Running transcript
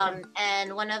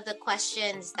And one of the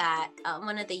questions that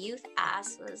one of the youth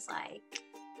asked was like,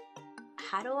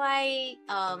 how do I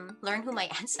learn who my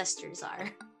ancestors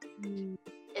are?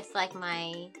 If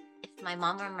my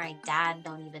mom or my dad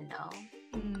don't even know,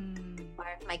 or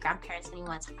if my grandparents don't even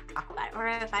want to talk about it, or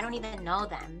if I don't even know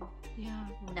them. Yeah.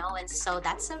 And so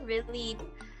that's really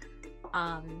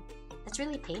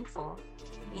painful,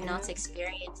 to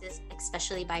experience this,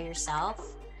 especially by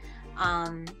yourself.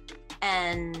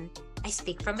 And I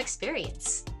speak from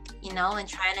experience, and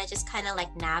trying to just kind of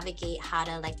like navigate how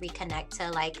to like reconnect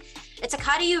to it's like,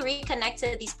 how do you reconnect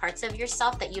to these parts of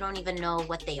yourself that you don't even know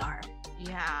what they are?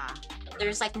 Yeah.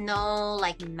 There's like no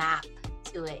like map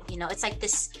to it, it's like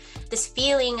this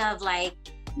feeling of like,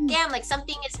 damn, like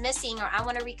something is missing, or I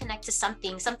want to reconnect to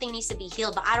something needs to be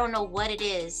healed, but I don't know what it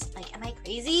is. Like, am I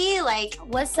crazy? Like,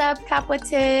 what's up,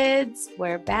 Capwatids?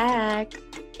 We're back.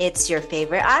 It's your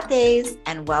favorite Ates,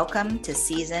 and welcome to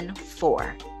season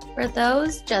 4. For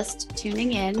those just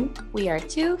tuning in, we are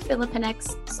two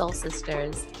Filipinx soul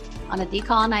sisters on a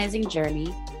decolonizing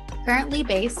journey, currently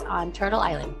based on Turtle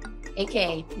Island,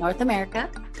 aka North America.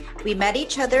 We met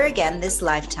each other again this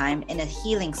lifetime in a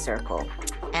healing circle,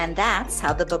 and that's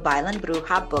how the Babaylan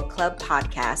Bruja Book Club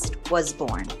podcast was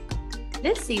born.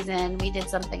 This season, we did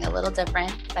something a little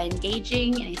different by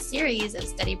engaging in a series of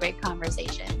study break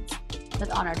conversations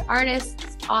with honored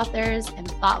artists, authors, and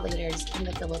thought leaders in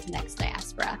the Filipinx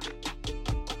diaspora.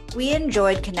 We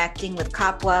enjoyed connecting with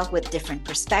Kapwa with different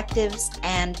perspectives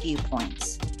and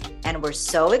viewpoints, and we're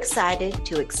so excited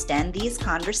to extend these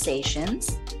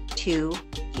conversations to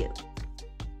you.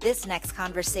 This next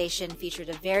conversation featured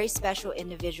a very special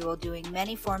individual doing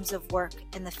many forms of work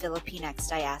in the Filipinx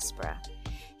diaspora.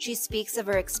 She speaks of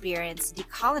her experience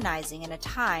decolonizing in a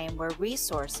time where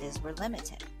resources were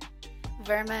limited.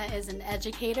 Verma is an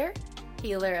educator,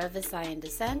 healer of Visayan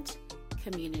descent,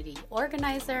 community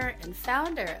organizer, and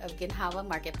founder of Ginhawa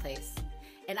Marketplace.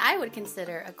 And I would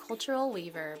consider a cultural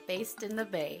weaver based in the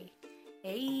Bay.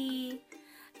 Hey!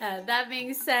 That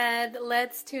being said,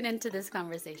 let's tune into this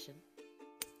conversation.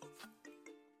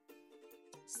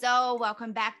 So,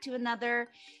 welcome back to another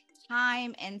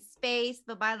time and space.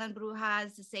 Babaylan Bruja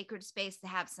is a sacred space to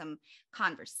have some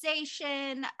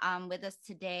conversation. With us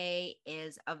today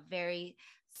is a very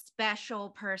special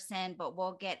person, but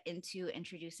we'll get into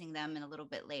introducing them in a little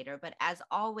bit later. But as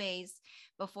always,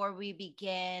 before we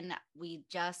begin, we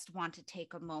just want to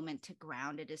take a moment to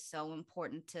ground. It is so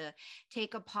important to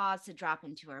take a pause to drop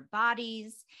into our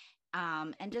bodies.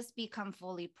 And just become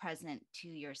fully present to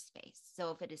your space.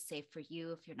 So if it is safe for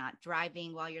you, if you're not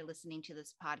driving while you're listening to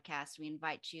this podcast, we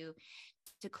invite you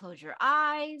to close your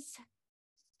eyes,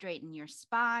 straighten your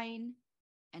spine,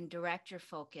 and direct your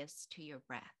focus to your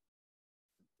breath.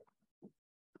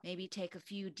 Maybe take a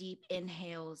few deep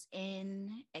inhales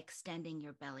in, extending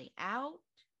your belly out,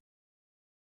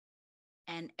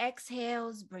 and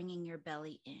exhales, bringing your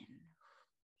belly in.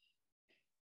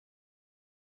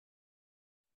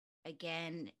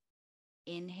 Again,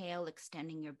 inhale,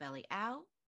 extending your belly out,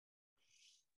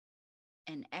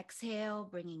 and exhale,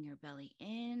 bringing your belly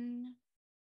in.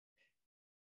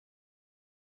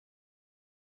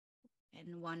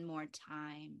 And one more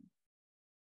time.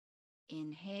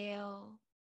 Inhale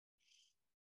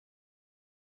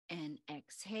and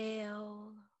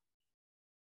exhale.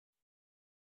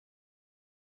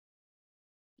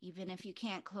 Even if you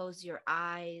can't close your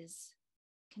eyes,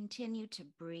 continue to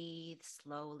breathe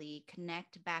slowly,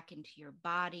 connect back into your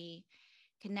body,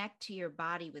 connect to your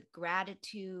body with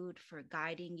gratitude for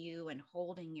guiding you and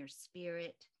holding your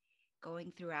spirit,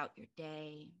 going throughout your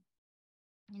day,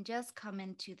 and just come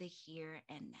into the here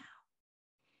and now.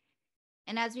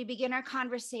 And as we begin our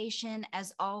conversation,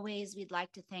 as always, we'd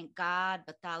like to thank God,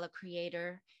 Bathala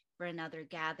Creator, for another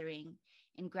gathering.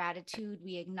 In gratitude,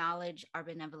 we acknowledge our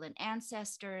benevolent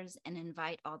ancestors and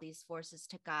invite all these forces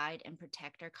to guide and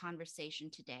protect our conversation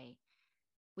today.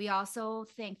 We also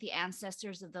thank the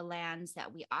ancestors of the lands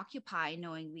that we occupy,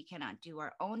 knowing we cannot do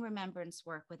our own remembrance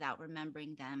work without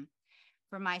remembering them.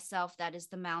 For myself, that is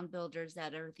the mound builders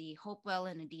that are the Hopewell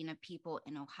and Adena people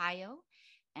in Ohio.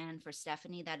 And for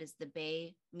Stephanie, that is the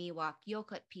Bay, Miwok,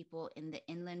 Yokut people in the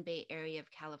Inland Bay area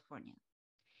of California.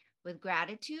 With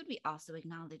gratitude, we also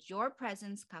acknowledge your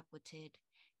presence, Kapwatid,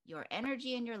 your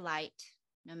energy and your light,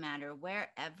 no matter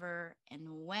wherever and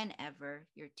whenever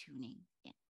you're tuning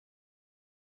in.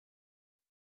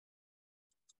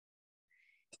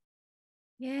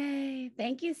 Yay.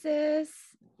 Thank you, sis.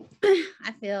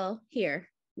 I feel here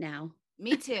now.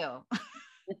 Me too.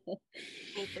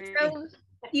 So,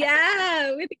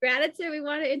 yeah, with gratitude, we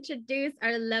want to introduce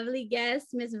our lovely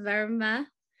guest, Miss Verma.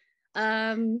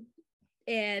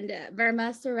 and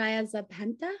Verma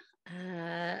Zapata.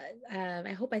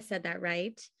 I hope I said that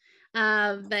right.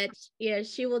 But yeah,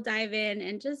 she will dive in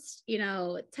and just,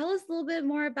 tell us a little bit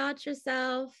more about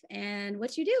yourself and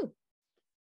what you do.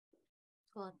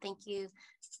 Well, thank you.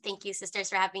 Thank you, sisters,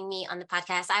 for having me on the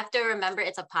podcast. I have to remember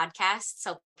it's a podcast,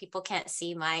 so people can't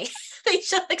see my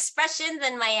facial expressions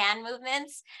and my hand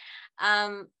movements.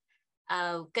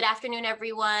 Good afternoon,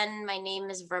 everyone. My name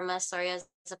is Verma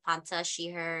Zapata,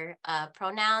 she, her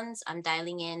pronouns. I'm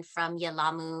dialing in from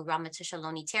Yelamu,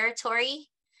 Ramaytush territory,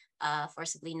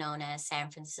 forcibly known as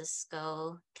San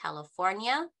Francisco,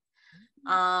 California.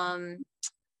 A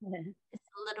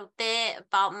little bit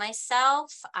about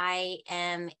myself. I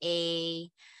am a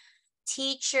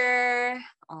teacher,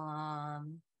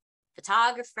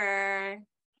 photographer,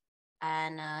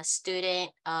 and a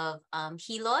student of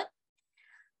Hilot.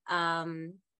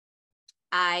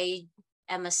 I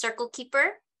am a circle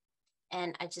keeper,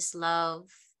 and I just love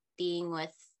being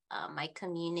with my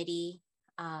community.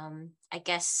 I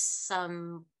guess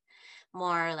some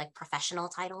more like professional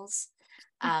titles.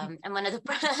 I'm one of the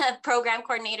program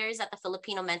coordinators at the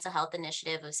Filipino Mental Health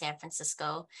Initiative of San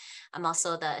Francisco. I'm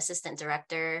also the assistant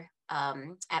director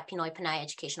at Pinoy Panay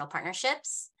Educational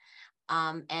Partnerships.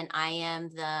 And I am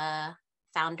the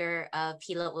founder of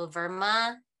Hilot with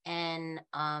Verma and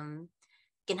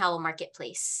Ginhawa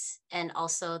Marketplace, and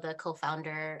also the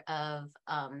co-founder of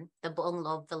the Buong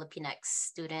Loob Filipinx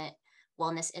Student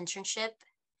Wellness Internship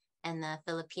and the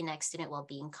Filipinx Student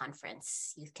Wellbeing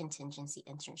Conference Youth Contingency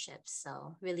Internships.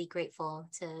 So really grateful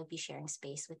to be sharing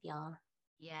space with y'all.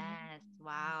 Yes.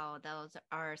 Wow. Those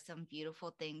are some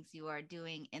beautiful things you are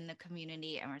doing in the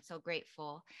community, and we're so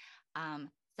grateful.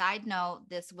 Side note,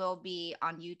 this will be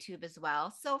on YouTube as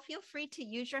well. So feel free to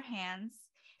use your hands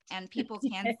and people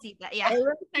can see that. Yeah. We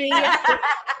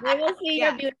will see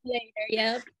your beauty later.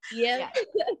 Yep. Yeah.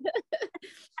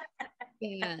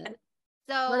 Yeah.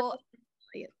 So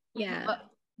yeah.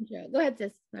 Go ahead,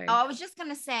 sis. Sorry. I was just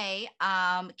gonna say,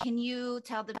 can you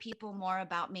tell the people more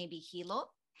about maybe Hilot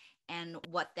and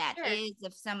what that is,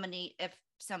 if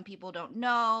some people don't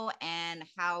know, and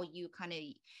how you kind of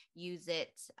use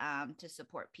it to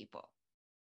support people?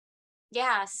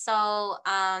 Yeah, so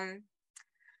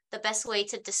the best way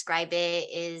to describe it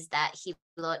is that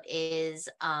Hilot is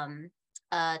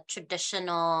a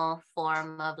traditional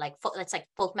form of it's like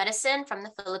folk medicine from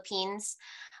the Philippines.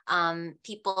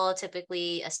 People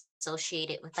typically associate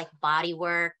it with like body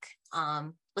work,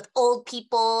 with old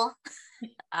people,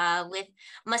 with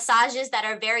massages that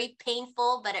are very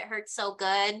painful, but it hurts so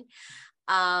good.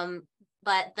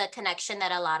 But the connection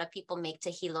that a lot of people make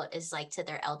to Hilot is like to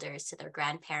their elders, to their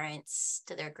grandparents,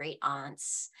 to their great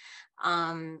aunts.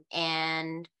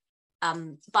 And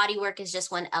body work is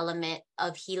just one element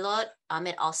of Hilot.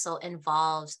 It also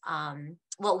involves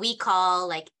what we call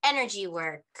like energy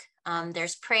work.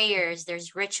 There's prayers,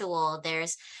 there's ritual,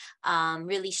 there's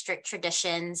really strict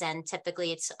traditions, and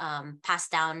typically it's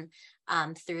passed down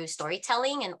through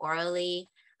storytelling and orally.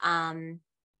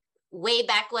 Way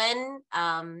back when,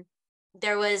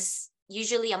 there was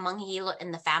usually a manghihilot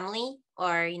in the family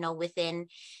or, within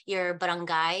your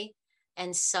barangay.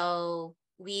 And so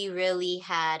we really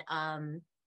had,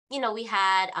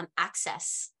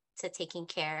 access to taking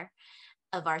care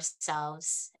of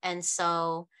ourselves. And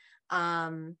so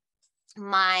I'm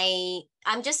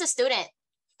just a student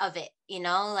of it,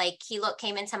 like Hilot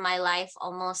came into my life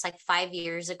almost like 5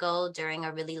 years ago during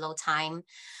a really low time.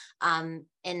 And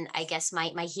I guess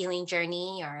my healing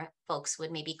journey, or folks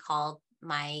would maybe call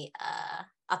my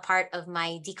a part of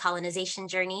my decolonization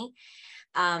journey.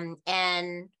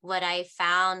 And what I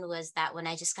found was that when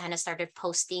I just kind of started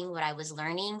posting what I was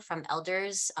learning from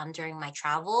elders during my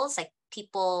travels, like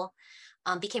people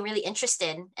became really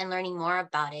interested in learning more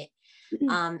about it.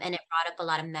 And it brought up a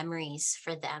lot of memories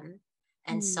for them.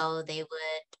 And so they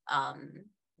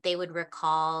would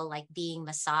recall like being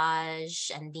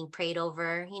massaged and being prayed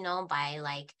over, by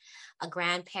like a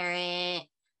grandparent,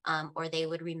 or they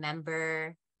would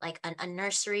remember like a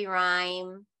nursery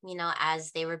rhyme,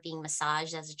 as they were being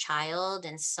massaged as a child.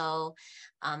 And so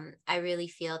I really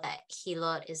feel that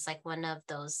Hilot is like one of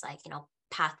those like,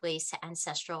 pathways to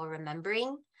ancestral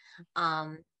remembering.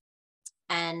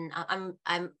 And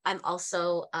I'm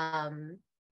also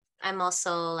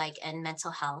like in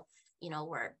mental health,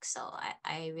 work. So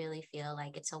I really feel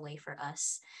like it's a way for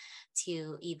us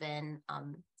to even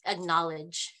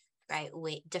acknowledge, right,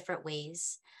 different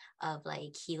ways of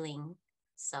like healing.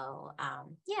 So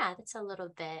yeah, that's a little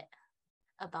bit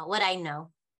about what I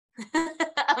know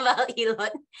about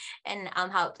Hilot and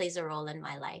how it plays a role in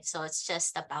my life. So it's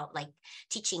just about like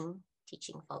teaching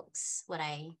folks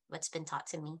what's been taught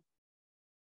to me.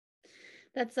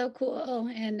 That's so cool.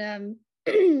 And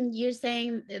you're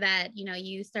saying that,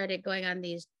 you started going on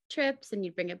these trips and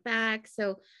you bring it back.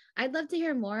 So I'd love to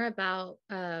hear more about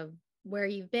where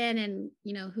you've been and,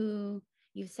 who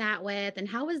you've sat with and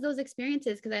how was those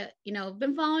experiences? Because I've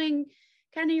been following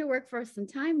kind of your work for some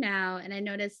time now. And I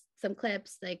noticed some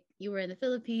clips like you were in the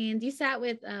Philippines. You sat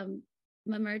with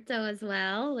Mamerto as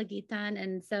well, Lagitan.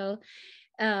 And so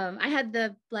I had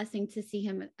the blessing to see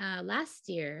him last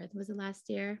year. Was it last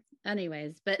year?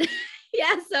 Anyways, but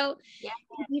yeah. So Yeah.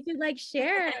 if you could like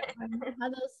share how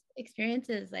those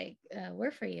experiences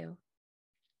were for you.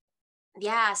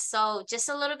 Yeah, so just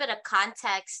a little bit of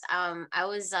context. I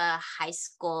was a high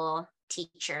school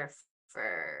teacher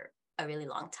for a really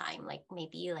long time, like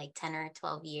maybe like 10 or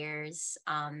 12 years,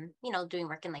 doing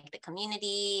work in like the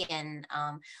community and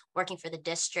working for the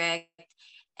district.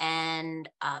 And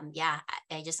yeah,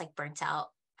 I just like burnt out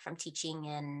from teaching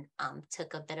and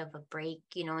took a bit of a break,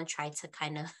 and tried to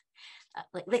kind of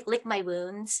lick my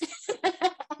wounds.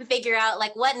 Figure out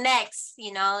like what next.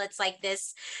 It's like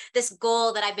this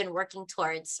goal that I've been working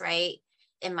towards, right,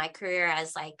 in my career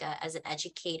as like as an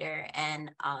educator.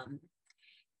 And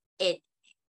it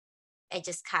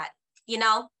just got,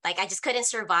 like I just couldn't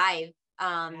survive.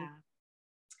 Yeah.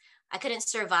 I couldn't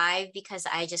survive because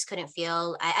I just couldn't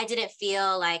feel, I didn't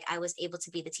feel like I was able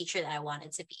to be the teacher that I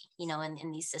wanted to be,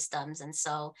 in these systems. And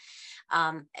so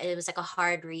it was like a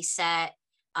hard reset.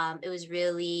 It was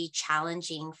really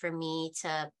challenging for me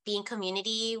to be in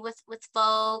community with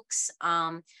folks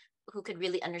who could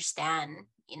really understand,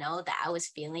 that I was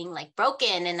feeling like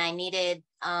broken and I needed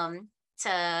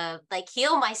to like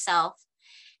heal myself.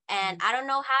 And I don't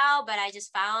know how, but I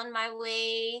just found my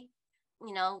way,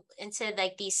 into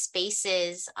like these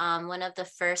spaces. One of the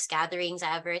first gatherings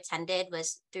I ever attended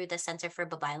was through the Center for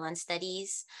Babaylan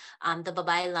Studies, the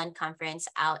Babaylan conference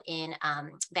out in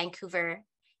Vancouver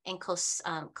in Coast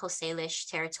Salish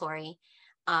territory.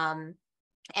 And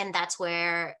that's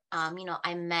where,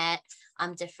 I met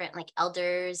different like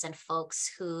elders and folks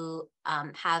who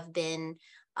have been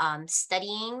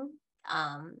studying,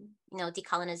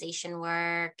 decolonization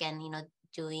work and,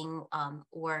 doing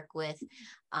work with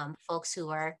folks who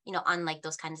are, on like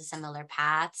those kinds of similar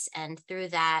paths. And through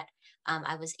that,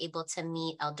 I was able to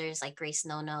meet elders like Grace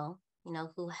Nono,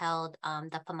 who held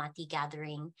the Pamati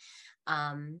gathering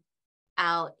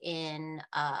out in,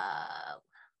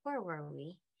 where were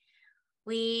we?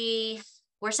 We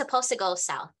were supposed to go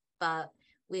south, but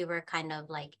we were kind of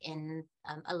like in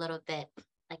a little bit,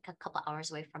 like a couple hours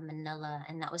away from Manila.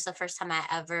 And that was the first time I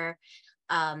ever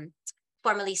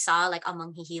formally saw like a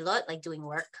manghihilot, like doing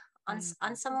work on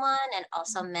someone, and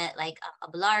also met like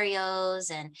abularios,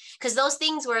 and because those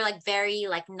things were like very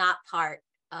like not part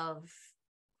of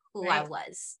who I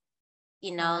was.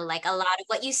 Like a lot of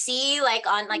what you see like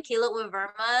on like Hilot with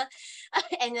Verma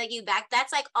and like you back,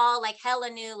 that's like all like hella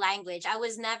new language. I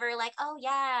was never like, oh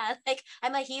yeah, like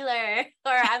I'm a healer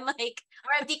or I'm like,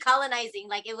 or I'm decolonizing.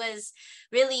 Like it was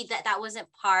really that wasn't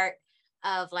part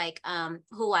of like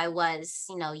who I was,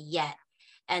 yet.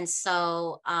 And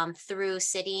so through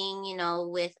sitting,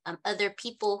 with other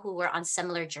people who were on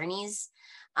similar journeys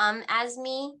as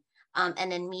me,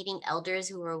 and then meeting elders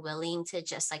who were willing to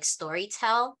just like story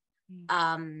tell,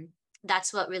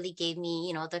 that's what really gave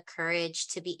me, the courage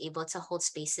to be able to hold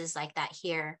spaces like that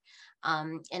here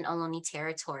in Ohlone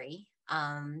territory.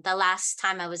 The last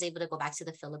time I was able to go back to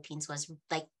the Philippines was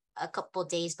like a couple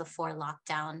days before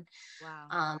lockdown.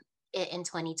 Wow. In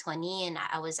 2020, and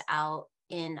I was out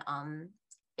in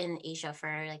Asia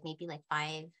for like maybe like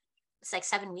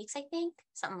 7 weeks, I think,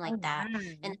 something like that.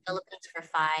 In the Philippines for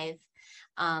 5.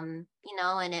 And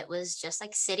it was just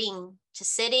like sitting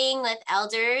with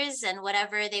elders, and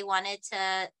whatever they wanted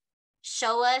to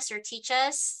show us or teach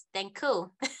us, then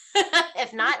cool.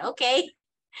 If not, okay.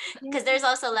 Because there's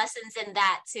also lessons in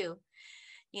that too,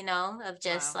 of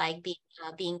just like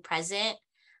being present.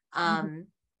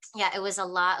 Yeah, it was a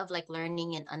lot of like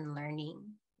learning and unlearning,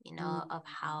 of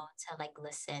how to like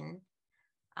listen.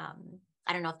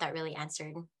 I don't know if that really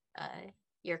answered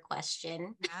your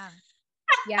question.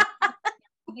 Yeah.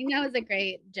 I think that was a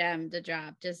great gem to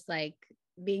drop. Just like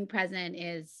being present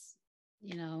is,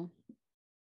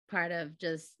 part of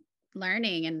just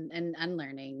learning and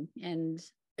unlearning. And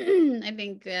I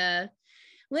think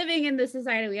living in the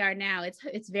society we are now,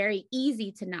 it's very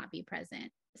easy to not be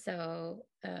present. So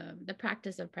the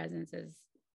practice of presence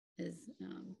is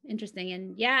interesting.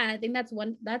 And yeah, I think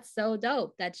that's so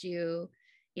dope that you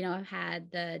have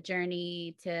had the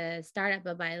journey to start up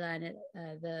Babaylan,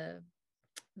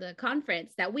 the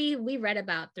conference that we read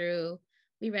about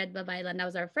we read Babaylan. That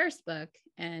was our first book.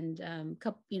 And a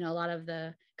lot of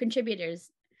the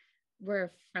contributors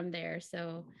we're from there.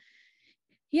 So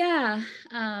yeah.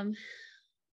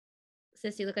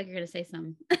 Sis, you look like you're gonna say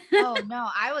something. Oh no,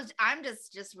 I'm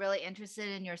just really interested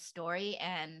in your story.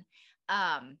 And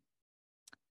I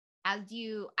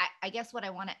guess what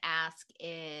I want to ask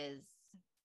is,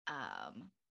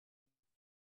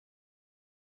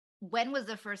 when was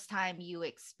the first time you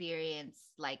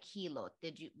experienced like Hilo?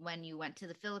 When you went to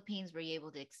the Philippines, were you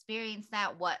able to experience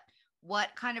that? What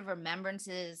kind of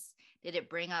remembrances did it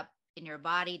bring up in your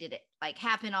body? Did it like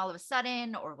happen all of a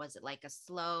sudden, or was it like a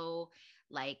slow,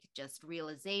 like just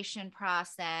realization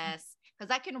process?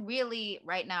 Because I can really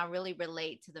right now really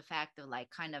relate to the fact of like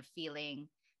kind of feeling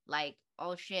like,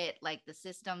 oh shit, like the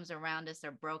systems around us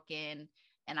are broken.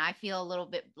 And I feel a little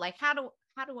bit like, how do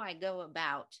I go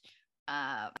about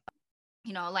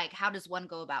like how does one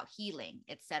go about healing,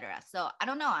 etc. So I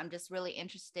don't know, I'm just really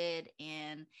interested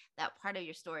in that part of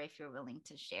your story if you're willing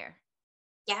to share.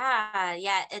 Yeah,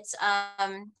 it's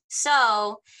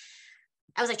so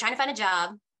I was like trying to find a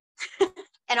job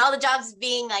and all the jobs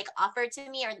being like offered to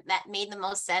me or that made the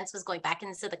most sense was going back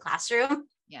into the classroom.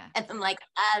 Yeah. And I'm like,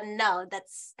 no,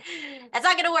 that's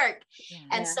not gonna work. Yeah.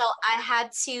 And so I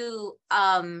had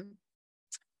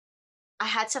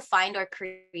to find or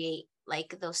create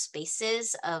like those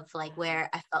spaces of like where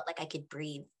I felt like I could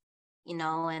breathe,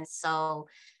 and so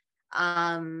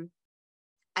I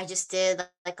just did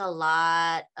like a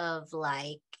lot of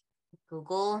like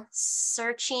Google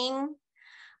searching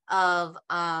of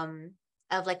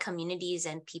like communities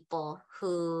and people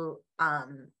who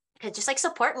could just like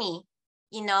support me,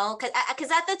 because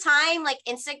at the time like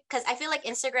because I feel like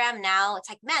Instagram now it's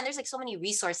like, man, there's like so many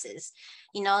resources,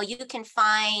 you can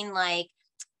find like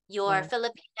your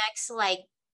Filipinx like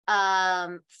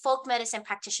folk medicine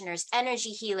practitioners,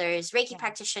 energy healers, Reiki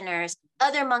practitioners,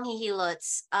 other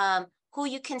manghihilots who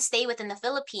you can stay with in the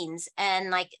Philippines, and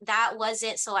like that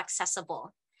wasn't so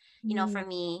accessible, for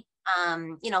me,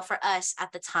 for us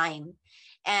at the time.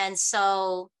 And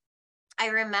so I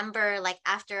remember like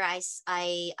after I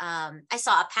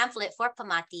saw a pamphlet for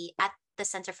Pamati at the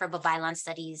Center for Babaylan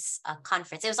Studies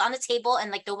conference. It was on the table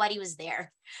and like nobody was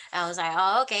there. I was like,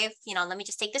 oh, okay, let me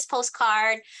just take this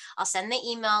postcard. I'll send the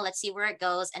email. Let's see where it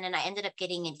goes. And then I ended up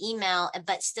getting an email,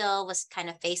 but still was kind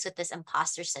of faced with this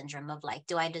imposter syndrome of like,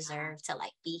 do I deserve to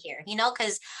like be here?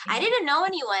 Because I didn't know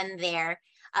anyone there.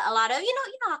 A lot of,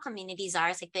 how communities are.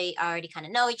 It's like they already kind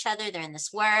of know each other. They're in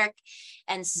this work.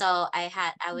 And so I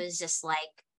was just like,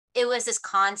 it was this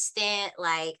constant,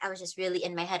 like, I was just really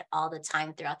in my head all the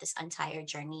time throughout this entire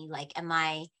journey. Like,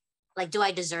 do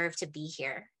I deserve to be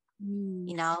here?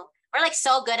 We're like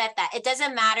so good at that. It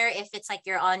doesn't matter if it's like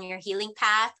you're on your healing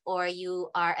path or you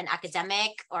are an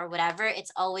academic or whatever.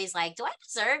 It's always like, do I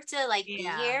deserve to like be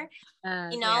here?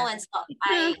 And so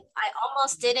I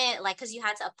almost didn't like, because you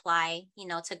had to apply,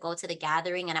 to go to the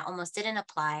gathering, and I almost didn't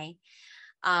apply.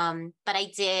 But I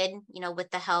did,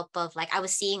 with the help of like, I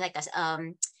was seeing like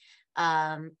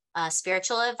a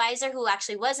spiritual advisor who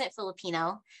actually wasn't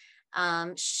Filipino.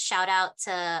 Shout out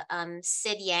to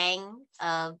Sid Yang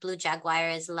of Blue Jaguar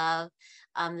is Love.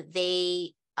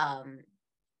 They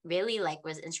really like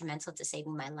was instrumental to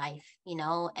saving my life,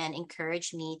 and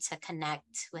encouraged me to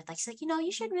connect with like, so,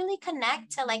 you should really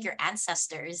connect to like your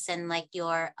ancestors and like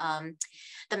your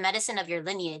the medicine of your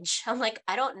lineage. I'm like,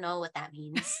 I don't know what that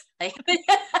means. Like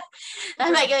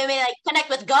I'm like, I mean, like connect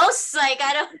with ghosts. Like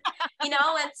I don't,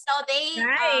 and so they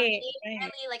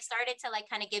really like started to like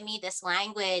kind of give me this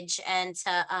language and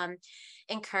to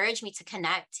encourage me to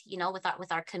connect,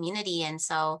 with our community. And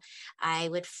so I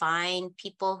would find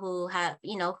people who have,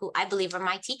 who I believe are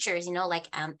my teachers, like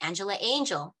Angela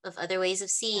Angel of Other Ways of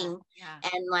Seeing,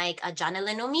 and like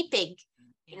Jonalyn Umipig,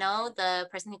 the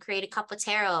person who created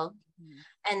Capotero.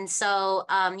 And so,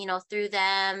 through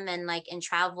them and like in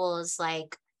travels,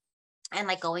 like, and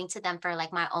like going to them for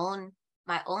like my own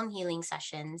healing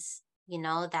sessions,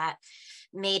 that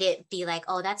made it be like,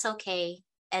 oh, that's okay.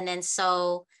 And then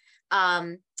so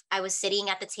I was sitting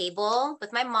at the table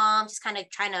with my mom, just kind of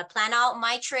trying to plan out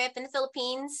my trip in the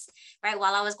Philippines, right?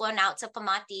 While I was going out to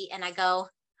Pamati, and I'm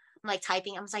like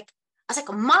typing. I was like,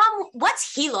 Mom,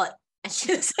 what's hilot? And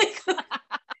she was like, it's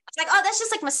like, oh, that's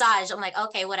just like massage. I'm like,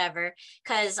 okay, whatever.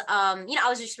 Cause, I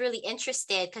was just really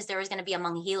interested because there was going to be a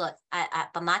manghilot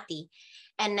at Pamati.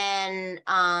 And then,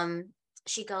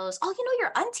 she goes, oh,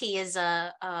 your auntie is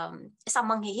a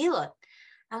manghihilot.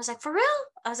 I was like, for real?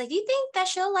 I was like, do you think that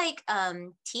she'll like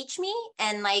teach me?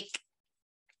 And like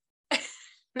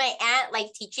my aunt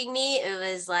like teaching me, it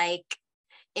was like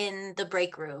in the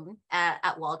break room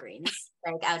at Walgreens.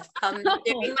 Like I would come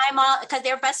during my mom, because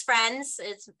they're best friends.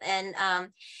 I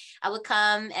would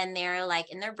come and they're like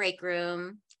in their break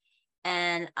room,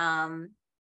 And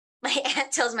my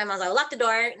aunt tells my mom, like, lock the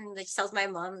door. And she tells my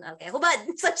mom, okay, hold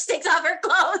on. So she takes off her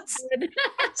clothes.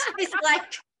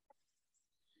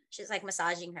 she's like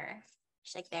massaging her.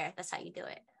 She's like, there, that's how you do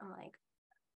it. I'm like,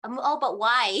 oh, but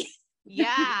why?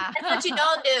 Yeah. That's what you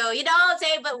don't do. You don't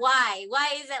say, but why?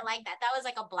 Why is it like that? That was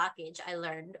like a blockage I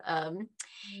learned.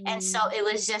 And so it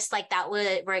was just like that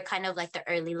were kind of like the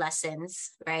early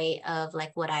lessons, right? Of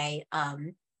like what I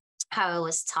how I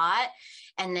was taught.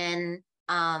 And then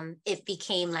it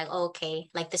became like, oh, okay,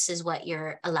 like this is what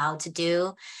you're allowed to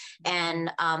do.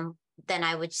 And then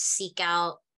I would seek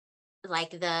out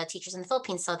like the teachers in the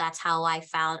Philippines. So that's how I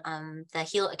found the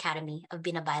Hilo Academy of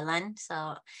Binabaylan.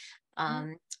 So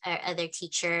our other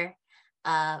teacher,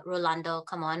 Rolando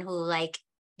Camon, who like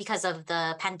because of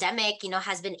the pandemic,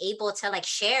 has been able to like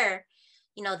share,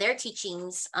 their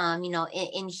teachings,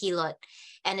 in Hilot,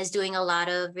 and is doing a lot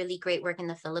of really great work in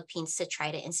the Philippines to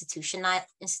try to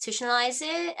institutionalize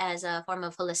it as a form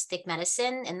of holistic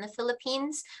medicine in the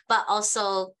Philippines, but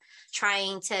also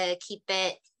trying to keep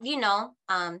it,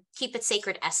 keep its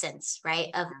sacred essence, right?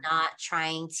 Of not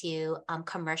trying to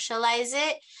commercialize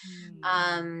it.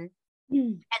 And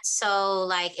so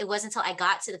like it wasn't until I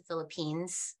got to the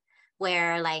Philippines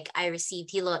where like I received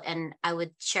Hilot and I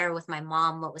would share with my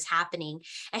mom what was happening.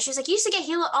 And she was like, you used to get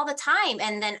Hilot all the time.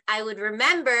 And then I would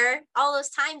remember all those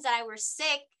times that I were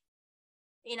sick.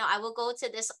 I would go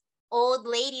to this old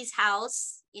lady's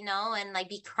house, and like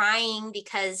be crying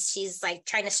because she's like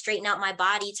trying to straighten out my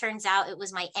body. Turns out it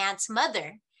was my aunt's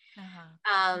mother,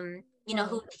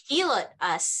 who healed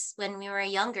us when we were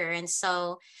younger. And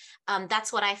so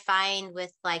that's what I find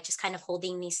with like just kind of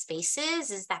holding these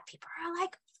spaces is that people are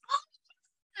like, oh,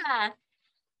 yeah.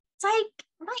 It's like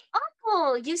my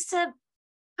uncle used to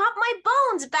pop my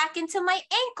bones back into my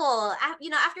ankle,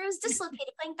 after it was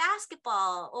dislocated playing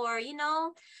basketball, or,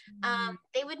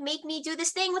 they would make me do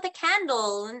this thing with a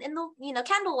candle and in the,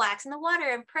 candle wax in the water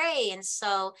and pray. And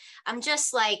so I'm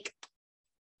just like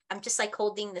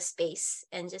holding the space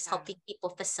and just helping people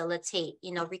facilitate,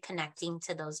 reconnecting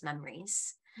to those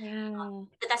memories. Yeah.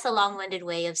 But that's a long-winded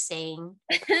way of saying.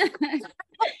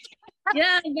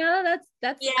 Yeah, no,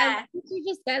 that's yeah. You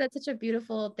just said that's such a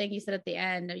beautiful thing you said at the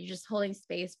end. You're just holding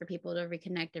space for people to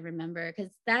reconnect and remember,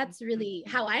 because that's really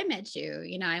how I met you.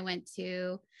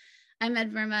 I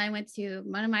met Verma. I went to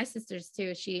one of my sisters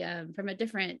too. She from a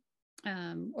different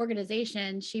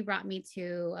organization. She brought me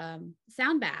to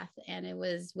Sound Bath, and it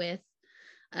was with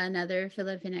another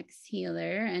Filipinx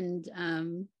healer.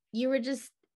 And you were just,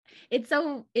 it's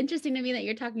so interesting to me that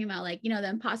you're talking about like, the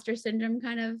imposter syndrome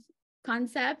kind of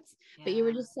concept, but you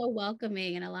were just so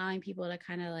welcoming and allowing people to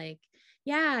kind of like,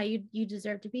 you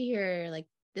deserve to be here. Like,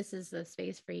 this is the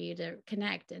space for you to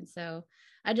connect. And so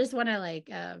I just want to like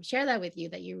share that with you,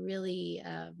 that you really,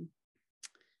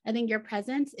 I think your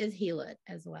presence is healed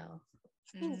as well.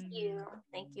 Thank you.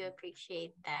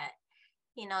 Appreciate that.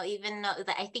 Even though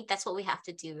that I think that's what we have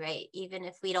to do, right? Even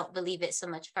if we don't believe it so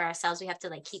much for ourselves, we have to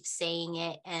like keep saying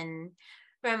it and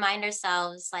remind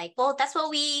ourselves like, well, that's what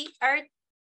we are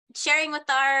sharing with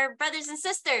our brothers and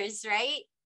sisters, right?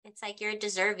 It's like you're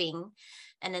deserving.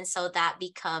 And then so that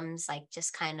becomes like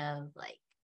just kind of like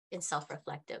in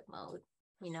self-reflective mode,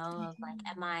 of like,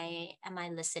 am I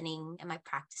listening? Am I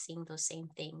practicing those same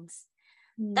things?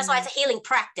 That's why it's a healing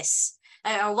practice,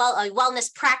 or a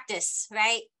wellness practice,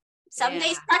 right? Some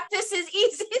days practice is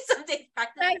easy. Some days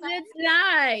practice is it's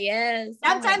not. Yes.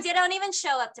 Sometimes you don't even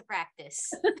show up to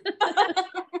practice.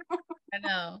 I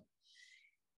know.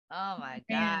 Oh my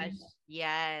gosh.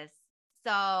 Yes.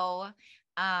 So,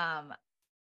 I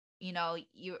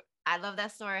love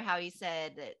that story, how you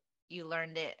said that you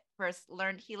learned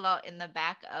Hilo in the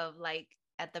back of like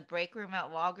at the break room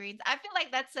at Walgreens. I feel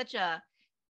like that's such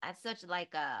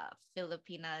like a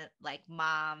Filipina, like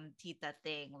mom, tita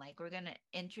thing. Like, we're going to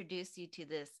introduce you to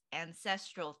this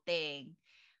ancestral thing,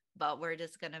 but we're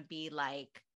just going to be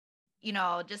like,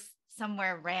 just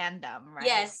somewhere random. Right.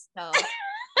 Yes. So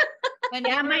when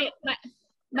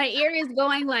my ear is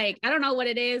going like, I don't know what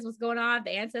it is, what's going on.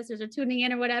 The ancestors are tuning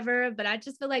in or whatever, but I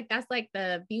just feel like that's like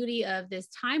the beauty of this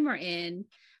time we're in,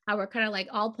 how we're kind of like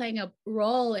all playing a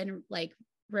role in like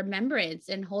remembrance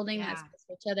and holding that space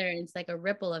for each other. And it's like a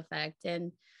ripple effect.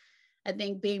 And I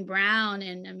think being brown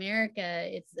in America,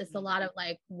 it's a lot of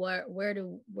like, where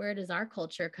does our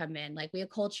culture come in? Like, we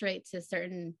acculturate to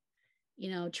certain,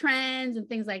 trends and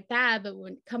things like that. But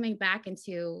when coming back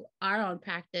into our own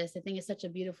practice, I think it's such a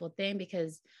beautiful thing,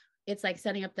 because it's like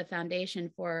setting up the foundation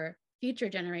for future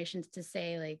generations to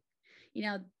say like,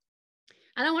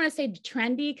 I don't want to say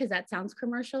trendy because that sounds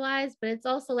commercialized, but it's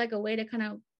also like a way to kind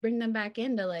of bring them back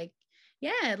into like,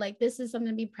 yeah, like this is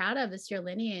something to be proud of. This is your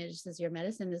lineage, this is your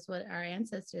medicine, this is what our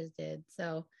ancestors did.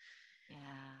 So Yeah.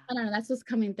 I don't know, that's what's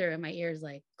coming through, and my ears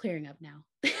like clearing up now.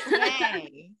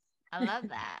 Yay. I love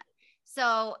that.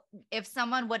 So if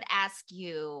someone would ask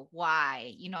you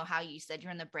why, you know, how you said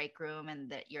you're in the break room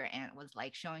and that your aunt was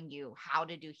like showing you how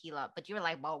to do heal up, but you were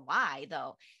like, well, why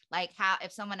though? Like how,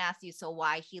 if someone asked you, so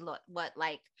why heal up,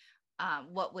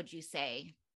 what would you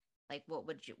say? Like, what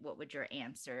would your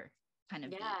answer kind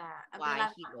of be? I'd be Why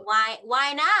like, heal up?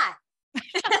 why not?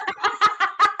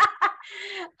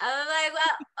 I'm like,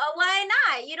 well, why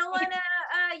not? You don't want to,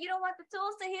 you don't want the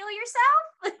tools to heal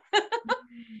yourself?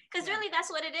 Because Yeah. really, that's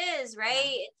what it is, right?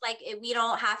 Yeah. It's like we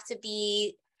don't have to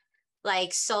be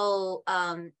like so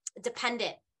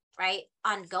dependent, right,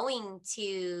 on going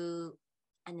to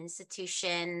an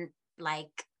institution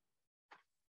like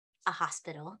a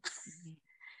hospital,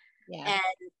 Yeah. and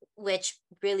which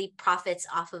really profits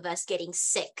off of us getting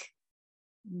sick.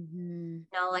 Mm-hmm. You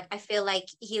know, like I feel like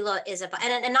Hilo is about,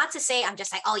 and not to say I'm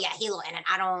just like, oh yeah, Hilo, and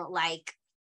I don't like,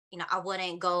 you know, I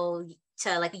wouldn't go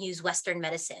to like use Western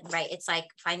medicine, right? It's like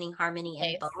finding harmony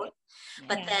in both. Yeah.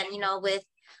 But then, you know,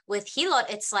 with Hilo,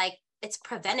 it's like it's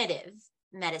preventative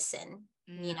medicine.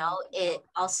 You know, it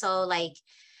also like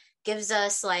gives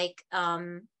us like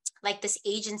this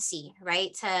agency,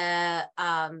 right, to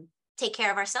take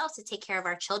care of ourselves, to take care of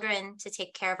our children, to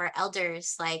take care of our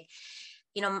elders. Like,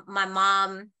 you know, my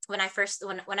mom, when I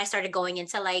started going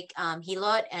into like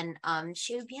Hilot, and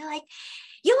she would be like,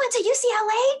 you went to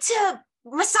UCLA to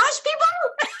massage people?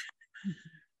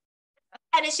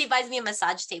 And then she buys me a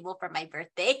massage table for my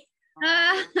birthday.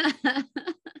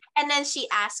 And then she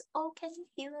asks, oh, can you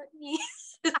heal me?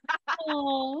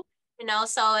 Oh. You know,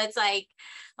 so it's like,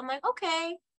 I'm like,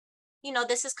 okay, you know,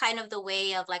 this is kind of the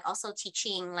way of like also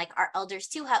teaching like our elders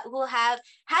too, who have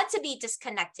had to be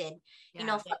disconnected, you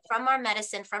know, from our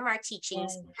medicine, from our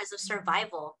teachings, because of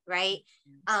survival, right?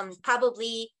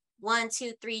 Probably 1,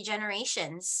 2, 3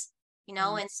 generations, you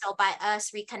know, and so by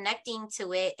us reconnecting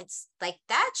to it, it's like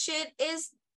that shit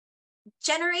is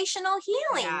generational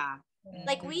healing. Yeah.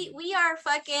 Like we are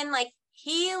fucking like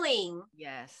healing.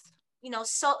 Yes. You know,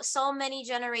 so many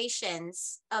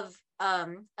generations of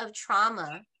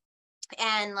trauma.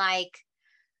 And like,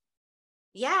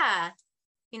 yeah,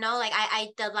 you know, like I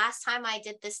the last time I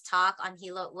did this talk on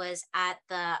Hilo was at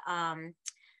the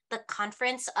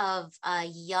conference of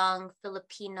young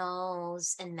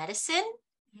Filipinos in medicine.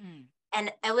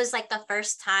 And it was like the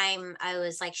first time I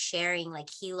was like sharing like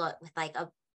Hilo with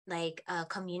like a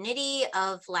community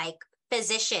of like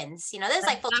physicians. You know, there's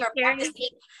like folks who are practicing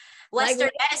Western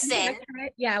medicine.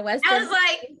 Yeah, Western. I was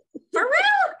like, for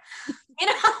real? You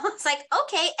know, it's like,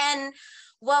 okay. And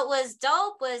what was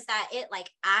dope was that it like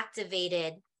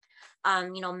activated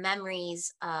you know,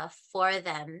 memories for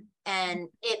them, and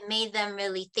it made them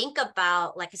really think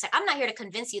about, like I said, I'm not here to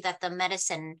convince you that the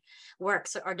medicine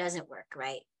works or doesn't work,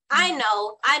 right? I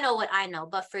know what I know,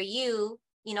 but for you,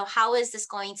 you know, how is this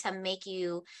going to make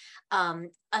you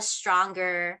a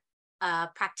stronger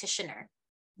practitioner?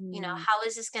 You know, how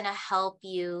is this going to help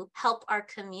you help our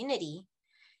community,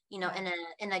 you know,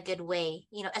 in a good way,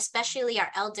 you know, especially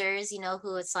our elders, you know,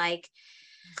 who it's like,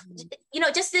 you know,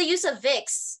 just the use of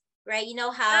Vicks, right? You know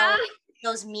how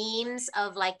those memes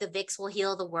of like the Vicks will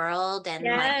heal the world, and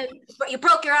like you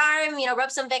broke your arm, you know, rub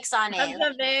some Vicks on it. Rub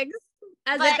some Vicks.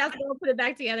 As if that's gonna put it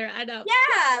back together. I know.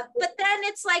 Yeah, but then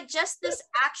it's like just this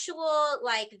actual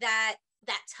like that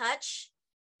touch,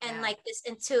 and like this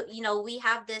into, you know, we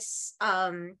have this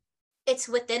it's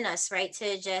within us, right,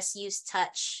 to just use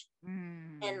touch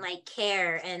and like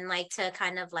care, and like to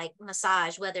kind of like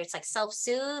massage, whether it's like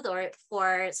self-soothe or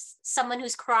for someone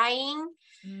who's crying,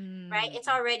 right? It's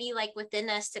already like within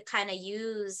us to kind of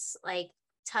use like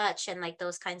touch and like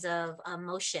those kinds of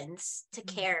emotions to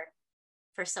care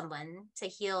for someone, to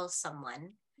heal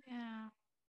someone.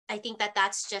 I think that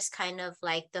that's just kind of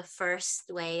like the first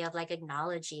way of like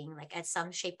acknowledging, like at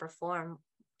some shape or form,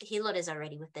 Hilot is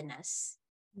already within us.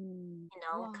 You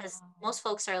know, because most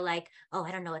folks are like, oh,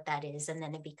 I don't know what that is, and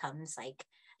then it becomes like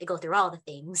they go through all the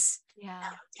things.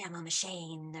 Oh, damn, I'm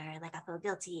ashamed, or like I feel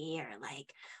guilty, or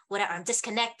like whatever, I'm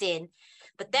disconnected.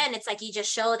 But then it's like you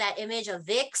just show that image of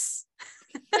Vicks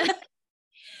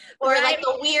or like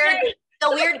the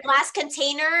weird glass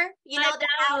container, you know, that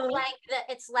have like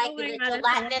it's like the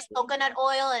gelatinous coconut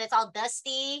oil and it's all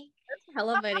dusty. That's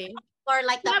hella funny. Or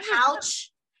like the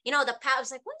pouch, the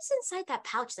pouch, like, what's inside that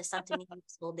pouch that something he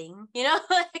was holding?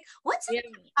 Like, what's in Yeah.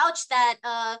 the pouch that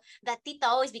that Tita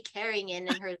always be carrying in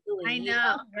her Louis, I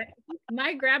know.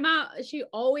 My grandma, she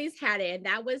always had it, and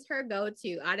that was her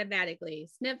go-to automatically.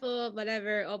 Sniffle,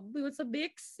 whatever. Oh, with some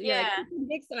Vicks. Yeah, like, put some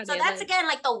Vicks on So it. that's like, again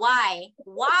like the why.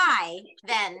 Why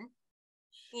then?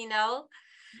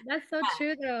 That's so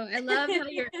true though. I love how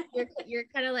you're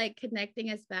kind of like connecting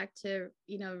us back to,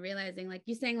 realizing, like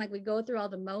you saying, like we go through all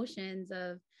the motions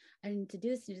of I need to do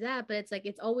this, do that, but it's like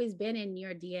it's always been in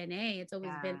your DNA. It's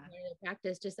always been part of the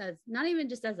practice, just as not even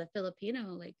just as a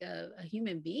Filipino, like a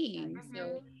human being.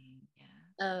 So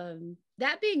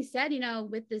that being said,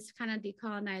 with this kind of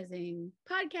decolonizing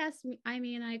podcast,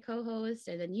 I co-host,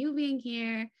 and then you being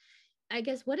here, I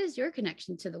guess, what is your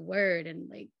connection to the word, and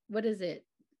like what does it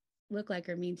look like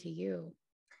or mean to you?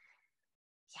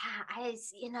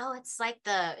 It's like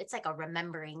a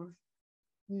remembering.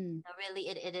 Really,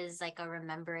 it is like a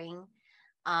remembering.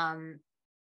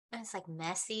 It's like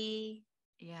messy,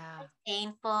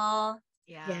 painful.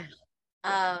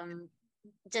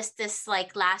 Just this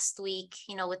like last week,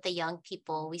 with the young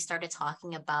people, we started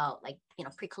talking about like,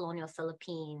 pre-colonial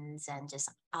Philippines and just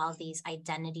all these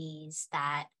identities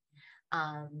that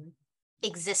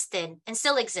existed and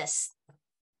still exist,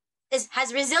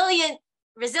 has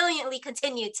resiliently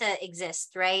continued to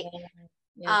exist, right?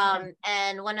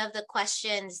 And one of the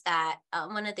questions that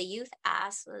one of the youth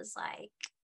asked was like,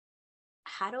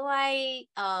 how do I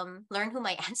learn who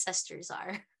my ancestors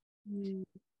are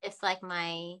if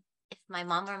my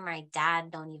mom or my dad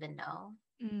don't even know,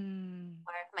 or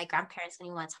if my grandparents don't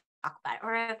even want to talk about it,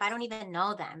 or if I don't even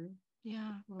know them?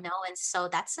 And so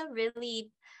that's really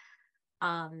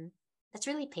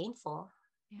painful,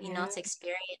 to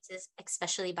experience this,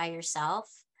 especially by yourself.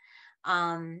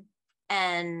 And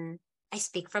I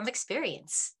speak from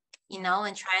experience, and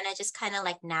trying to just kind of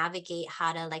like navigate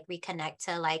how to like reconnect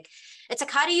to like, it's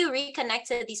like, how do you reconnect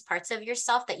to these parts of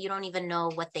yourself that you don't even know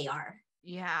what they are?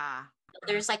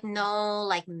 There's like no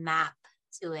like map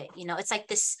to it. It's like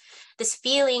this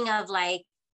feeling of like,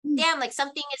 damn, like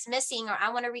something is missing, or I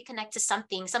want to reconnect to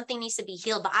something needs to be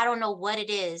healed, but I don't know what it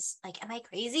is. Like, am I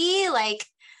crazy? Like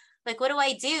what do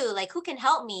I do? Like, who can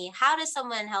help me? How does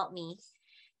someone help me?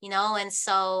 And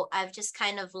so I've just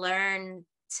kind of learned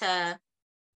to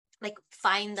like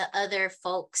find the other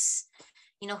folks,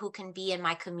 who can be in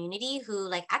my community, who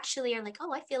like actually are like,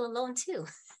 oh, I feel alone too.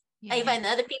 I find the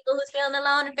other people who's feeling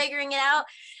alone and figuring it out.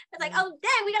 It's like, oh,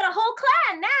 dang, we got a whole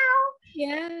clan now.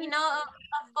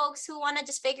 Of folks who want to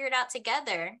just figure it out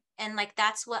together. And like,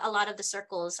 that's what a lot of the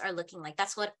circles are looking like.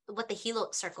 That's what the Hilo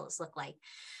circles look like.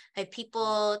 Like,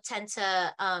 people tend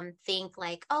to think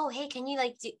like, oh, hey, can you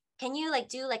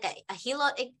do like a Hilo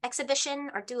exhibition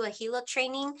or do a Hilo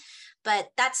training? But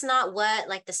that's not what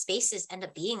like the spaces end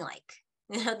up being like.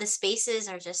 The spaces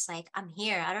are just like, I'm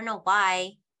here. I don't know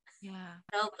why.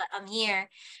 But I'm here,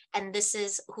 and this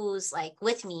is who's like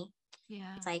with me.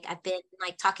 It's like I've been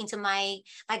like talking to my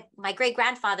great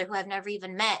grandfather, who I've never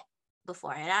even met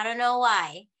before, and I don't know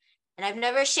why, and I've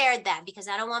never shared that because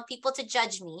I don't want people to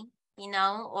judge me,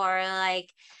 or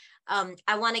like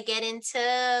I want to get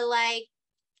into like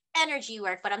energy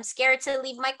work, but I'm scared to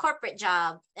leave my corporate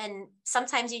job. And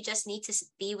sometimes you just need to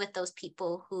be with those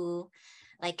people who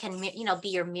like can be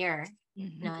your mirror.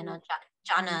 I know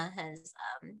Jana has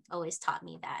always taught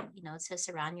me that, to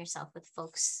surround yourself with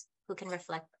folks who can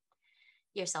reflect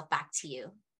yourself back to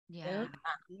you.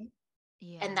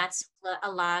 And that's what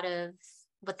a lot of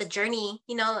what the journey,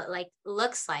 like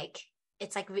looks like.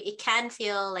 It's like, it can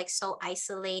feel like so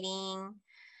isolating.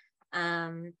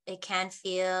 It can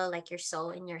feel like you're so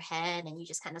in your head and you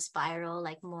just kind of spiral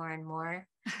like more and more.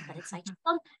 But it's like,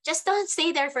 just don't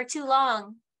stay there for too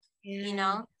long. You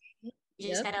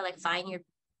just gotta like find your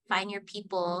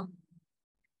people.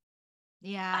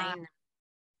 I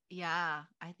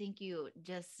think you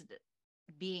just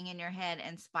being in your head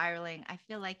and spiraling, I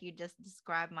feel like you just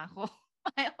described my whole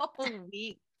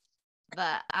week.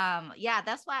 But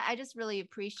that's why I just really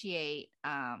appreciate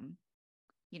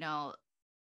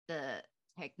the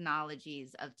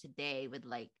technologies of today, with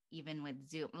like, even with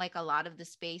Zoom, like a lot of the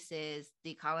spaces,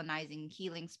 decolonizing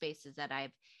healing spaces that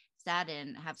I've sat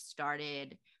in have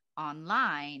started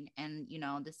online. And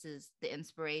this is the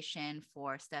inspiration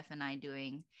for Steph and I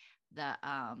doing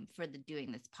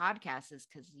doing this podcast, is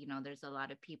because there's a lot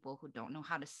of people who don't know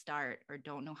how to start, or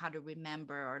don't know how to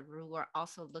remember, or who are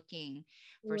also looking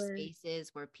for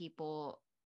spaces where people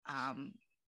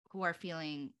who are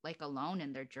feeling like alone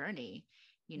in their journey.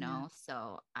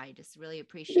 So I just really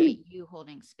appreciate you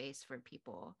holding space for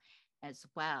people as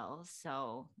well.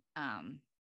 So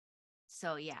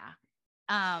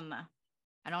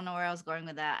I don't know where I was going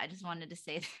with that. I just wanted to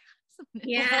say that.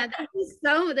 Yeah,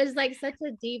 there's like such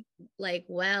a deep like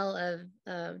well of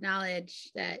knowledge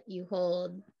that you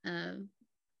hold,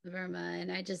 Verma,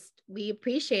 and we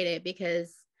appreciate it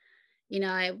because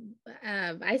I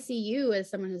see you as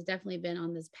someone who's definitely been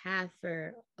on this path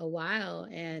for a while,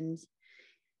 and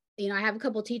I have a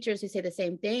couple teachers who say the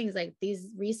same things, like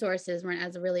these resources weren't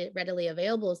as really readily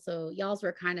available, so y'all's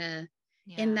were kind of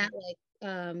in that like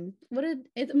I don't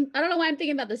know why I'm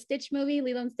thinking about the Stitch movie,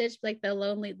 Lilo and Stitch, like the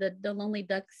lonely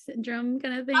duck syndrome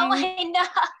kind of thing. Oh, I know.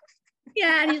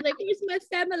 Yeah, and he's like, "Here's my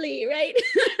family," right?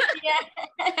 Yeah.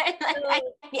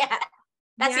 Yeah.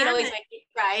 That scene always makes me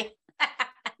cry.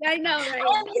 I know,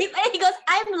 right? He goes,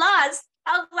 "I'm lost."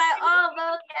 I was like, "Oh,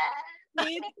 well,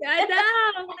 yeah." I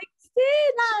know, like Stitch.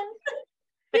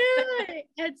 Yeah,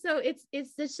 and so it's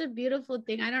such a beautiful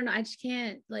thing. I don't know, I just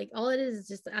can't, like, all it is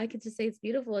just, I could just say it's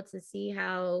beautiful. It's to see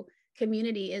how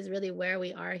community is really where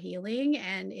we are healing,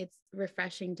 and it's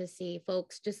refreshing to see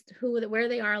folks just where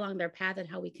they are along their path and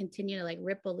how we continue to like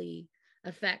ripply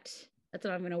affect. That's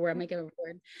what I'm gonna word, make it a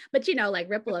word, but like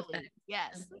ripple effect.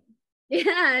 Yes.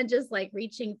 Yeah, and just like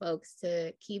reaching folks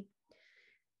to keep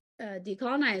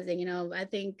decolonizing. I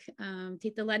think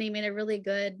Tita Lenny made a really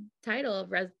good title of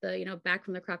Back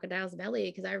from the Crocodile's Belly,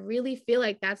 because I really feel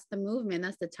like that's the movement,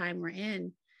 that's the time we're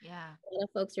in. Yeah, a lot of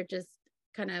folks are just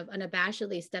kind of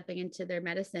unabashedly stepping into their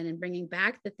medicine and bringing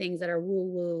back the things that are woo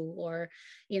woo, or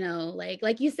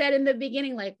like you said in the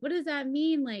beginning, like, what does that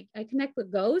mean? Like, I connect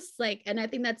with ghosts, like, and I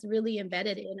think that's really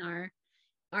embedded in our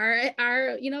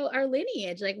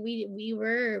lineage. Like we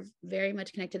were very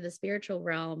much connected to the spiritual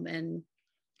realm, and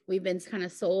we've been kind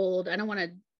of sold. I don't want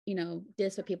to,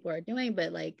 diss what people are doing,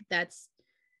 but like that's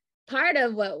part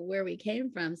of where we came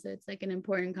from. So it's like an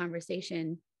important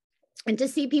conversation. And to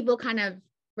see people kind of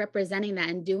representing that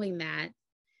and doing that,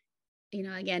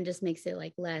 again, just makes it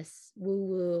like less woo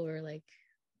woo, or like,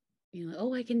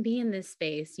 oh, I can be in this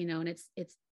space, and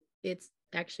it's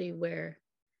actually where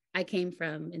I came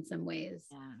from in some ways.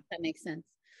 Yeah. That makes sense.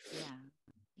 Yeah.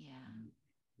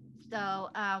 So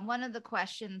one of the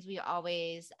questions we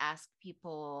always ask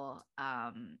people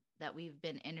that we've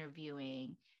been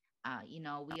interviewing,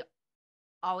 we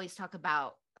always talk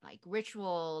about like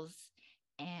rituals.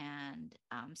 And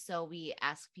so we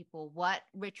ask people, what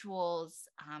rituals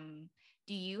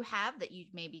do you have that you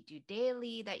maybe do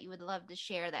daily that you would love to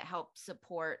share that help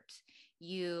support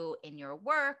you in your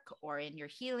work or in your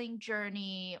healing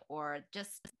journey, or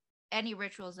just any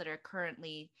rituals that are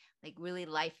currently like really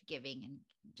life-giving and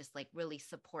just like really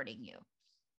supporting you?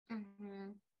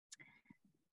 Mm-hmm.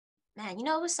 Man,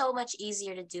 it was so much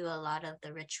easier to do a lot of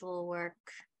the ritual work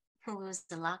when it was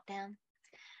in lockdown.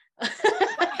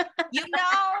 Yeah.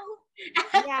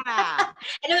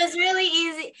 And it was really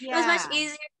easy. Yeah. It was much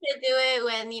easier to do it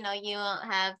when, you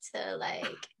don't have to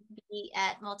like be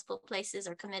at multiple places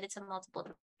or committed to multiple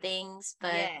things.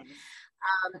 But Yes.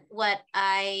 What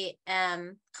I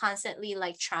am constantly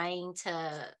like trying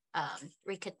to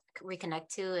reconnect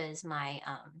to is my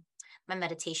my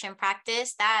meditation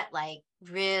practice that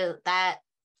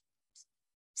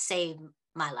saved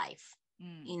my life.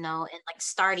 And like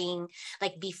starting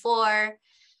like before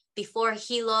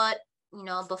Hilot,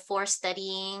 before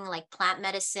studying like plant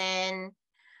medicine,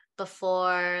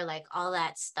 before like all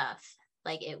that stuff,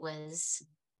 like it was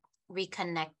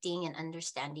reconnecting and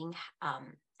understanding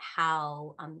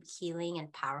how healing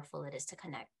and powerful it is to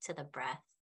connect to the breath,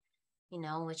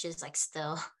 which is like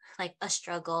still like a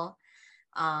struggle.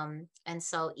 And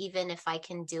so even if I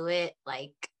can do it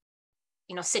like,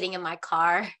 sitting in my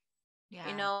car,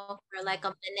 for like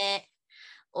a minute,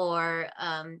 or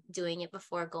doing it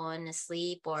before going to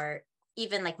sleep, or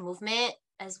even like movement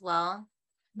as well,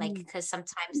 like because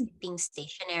sometimes being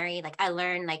stationary, like I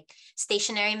learned like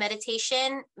stationary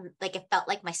meditation, like it felt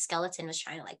like my skeleton was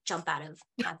trying to like jump out of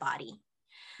my body.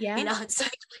 It's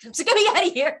like, I'm just getting out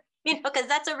of here, because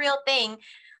that's a real thing.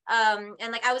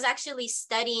 And like I was actually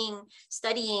studying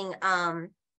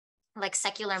like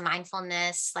secular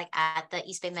mindfulness like at the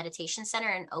East Bay Meditation Center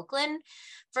in Oakland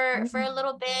for a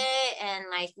little bit, and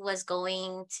like was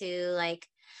going to like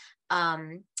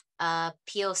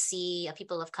POC, a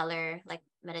people of color like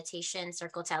meditation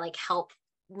circle to like help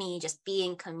me just be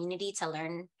in community to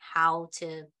learn how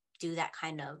to do that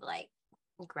kind of like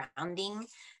grounding,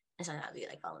 and so I'll be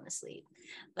like falling asleep.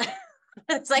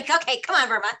 It's like, okay, come on,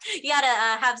 Verma, you gotta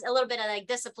have a little bit of like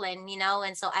discipline,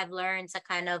 and so I've learned to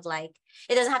kind of like,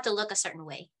 it doesn't have to look a certain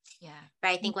way. Yeah.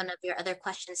 Right. I think one of your other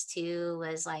questions too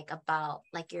was like about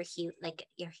like your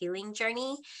healing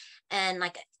journey, and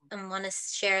like I want to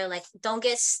share like, don't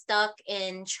get stuck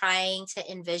in trying to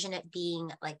envision it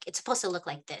being like it's supposed to look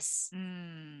like this.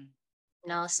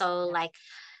 So like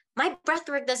my breath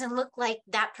work doesn't look like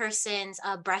that person's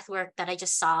breath work that I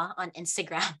just saw on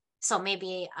Instagram. So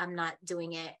maybe I'm not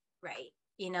doing it right,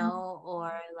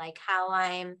 or like how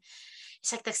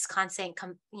it's like this constant,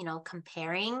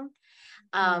 comparing.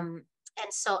 And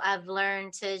so I've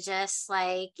learned to just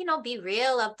like, be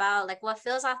real about like what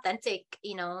feels authentic,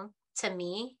 to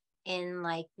me in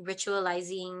like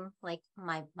ritualizing like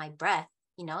my breath,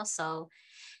 so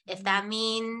if that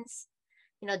means,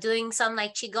 doing some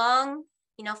like qigong,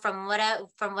 from what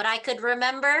I could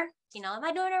remember, am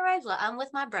I doing it right? Well, I'm with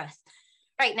my breath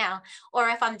right now. Or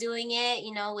if I'm doing it,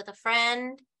 with a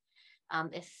friend,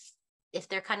 if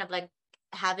they're kind of like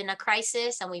having a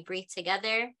crisis and we breathe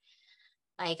together,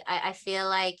 like I feel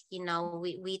like,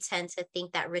 we tend to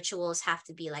think that rituals have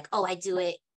to be like, oh, I do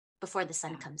it before the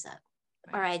sun comes up,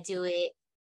 or I do it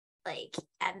like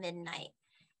at midnight.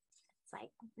 Like,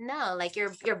 no, like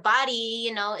your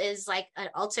body, is like an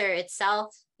altar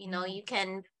itself. You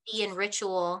can be in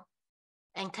ritual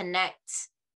and connect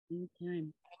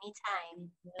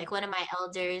anytime. Like one of my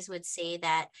elders would say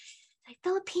that like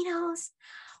Filipinos,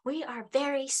 we are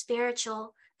very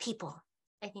spiritual people.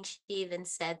 I think she even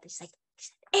said this, like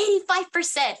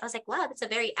 85%. I was like, wow, that's a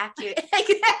very accurate like,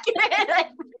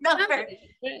 number.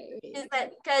 Is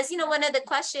that because one of the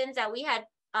questions that we had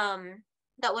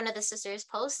that one of the sisters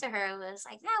posed to her was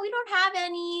like, yeah, we don't have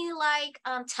any like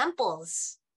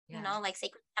temples, like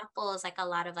sacred temples, like a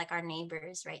lot of like our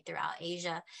neighbors right throughout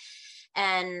Asia.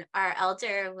 And our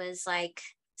elder was like,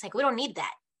 it's like, we don't need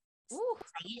that.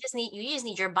 Like, you just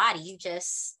need your body. You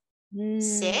just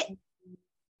sit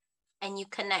and you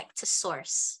connect to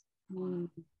source.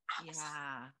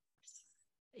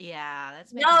 Yeah,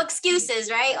 that's no excuses,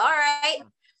 right? All right,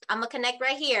 I'm gonna connect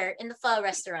right here in the pho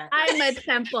restaurant. I'm a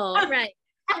temple, right?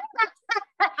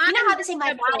 You know how they say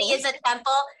my body is a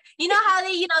temple? You know how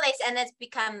they, and it's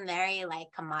become very like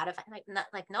commodified.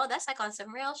 Like no, that's like on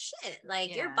some real shit.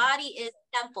 Like your body is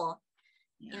a temple.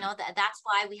 That's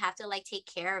why we have to like take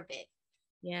care of it.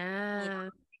 Yeah.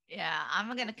 Yeah,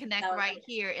 I'm gonna connect right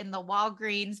here in the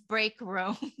Walgreens break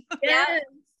room. Yes,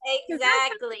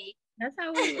 exactly. That's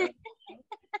how we live.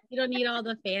 You don't need all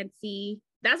the fancy.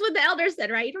 That's what the elders said,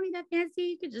 right? You don't need that fancy.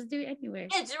 You could just do it anywhere.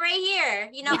 It's right here.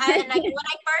 And like when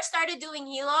I first started doing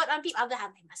Hilo on people, I would have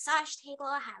my massage table.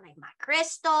 I had like my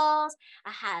crystals.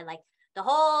 I had like the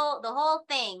whole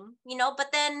thing,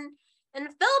 But then in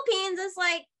the Philippines, it's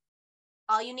like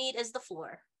all you need is the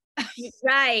floor.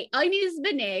 Right. All you need is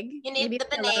banig. You need the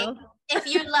banig. If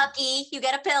you're lucky, you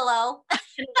get a pillow.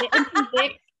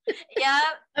 Yeah.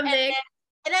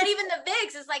 And then even the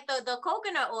Vicks is like the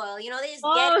coconut oil, they just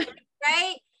get it,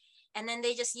 right? And then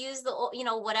they just use the,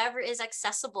 whatever is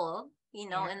accessible, in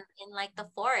like the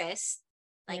forest,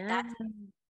 like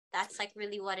that's like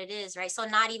really what it is, right? So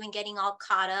not even getting all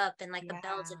caught up in like the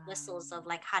bells and whistles of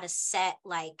like how to set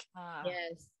like,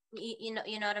 you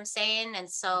know what I'm saying? And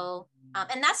so,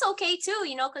 and that's okay too,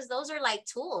 because those are like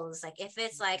tools. Like if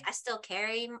it's like, I still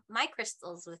carry my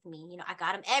crystals with me, I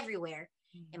got them everywhere.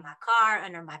 In my car,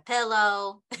 under my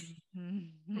pillow. I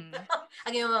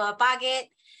give them in my pocket.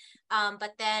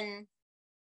 But then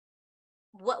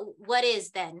what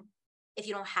is then if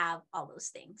you don't have all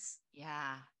those things?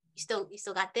 Yeah. You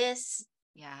still got this.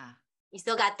 Yeah. You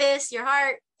still got this, your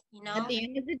heart, At the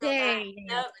end of the day,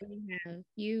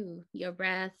 you have your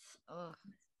breath.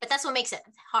 But that's what makes it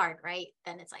hard, right?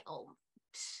 Then it's like, oh,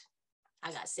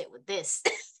 I gotta sit with this.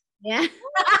 Yeah.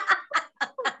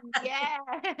 Yes.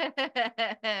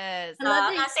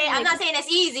 I'm not saying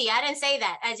it's easy. I didn't say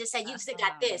that. I just said you still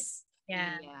got this.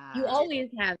 Yeah. You always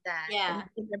have that. Yeah.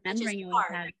 Remembering you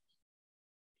always have.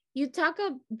 You talk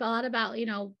a lot about,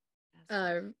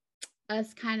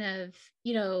 us kind of,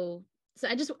 so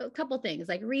a couple things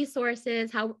like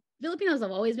resources, how Filipinos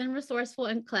have always been resourceful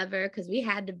and clever because we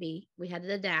had to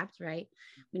adapt, right?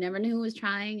 We never knew who was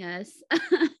trying us.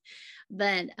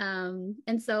 But,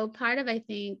 and so part of, I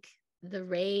think, the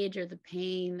rage or the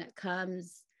pain that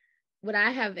comes, what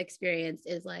I have experienced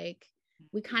is like,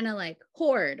 we kind of like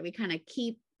hoard, we kind of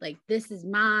keep like, this is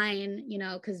mine,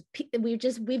 because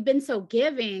we've been so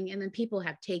giving and then people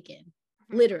have taken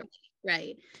literally.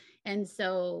 Right. And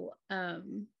so,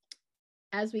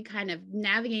 as we kind of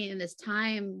navigate in this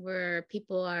time where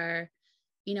people are,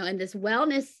 in this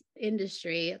wellness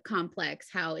industry complex,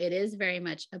 how it is very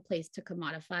much a place to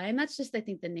commodify. And that's just, I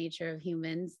think, the nature of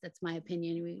humans. That's my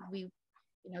opinion. We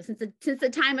since the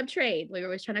time of trade, we were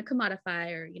always trying to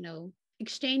commodify or,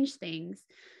 exchange things.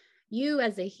 You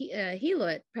as a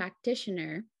Healut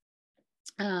practitioner,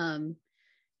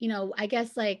 I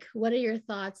guess, like, what are your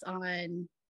thoughts on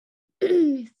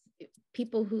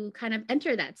people who kind of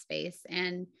enter that space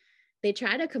and they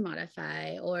try to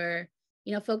commodify, or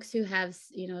folks who have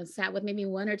sat with maybe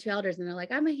one or two elders and they're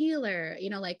like, I'm a healer,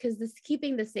 like, because this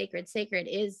keeping the sacred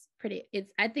is pretty,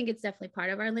 I think it's definitely part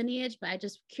of our lineage, but I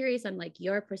just curious on like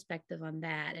your perspective on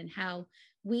that, and how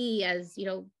we as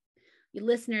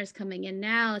listeners coming in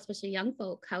now, especially young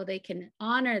folk, how they can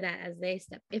honor that as they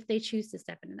step, if they choose to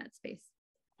step into that space.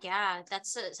 Yeah,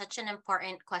 that's such an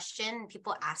important question.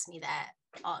 People ask me that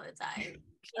all the time.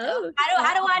 Oh,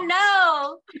 how do I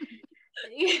know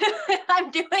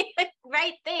I'm doing the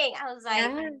right thing? I was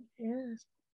like, yeah.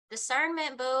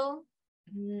 Discernment, boo.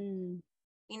 Mm.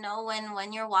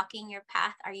 When you're walking your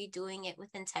path, are you doing it with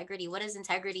integrity? What does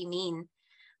integrity mean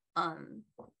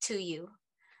to you?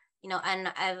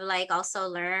 And I've like also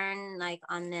learned like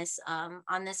on this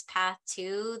path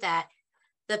too, that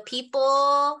the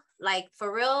people like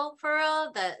for real,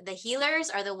 the healers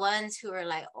are the ones who are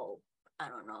like, oh, I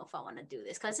don't know if I want to do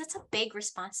this, because it's a big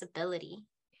responsibility.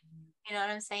 You know what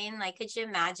I'm saying? Like, could you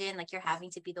imagine like you're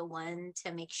having to be the one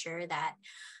to make sure that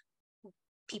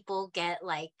people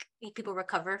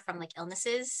recover from like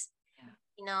illnesses,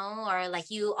 or like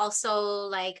you also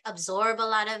like absorb a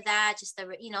lot of that,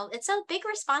 it's a big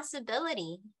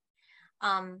responsibility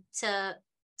to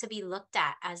be looked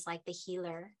at as like the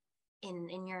healer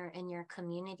in your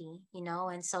community,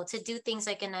 and so to do things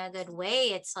like in a good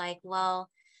way, it's like, well,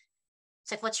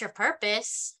 it's like, what's your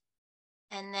purpose?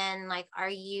 And then like, are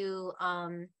you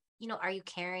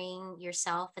carrying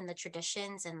yourself and the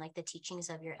traditions and like the teachings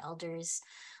of your elders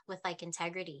with like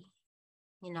integrity?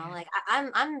 Like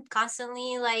I'm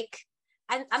constantly like,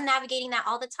 I'm navigating that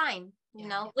all the time,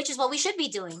 which is what we should be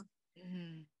doing.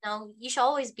 You should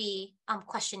always be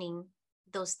questioning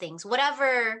those things,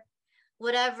 whatever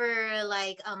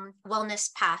like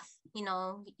wellness path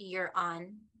you're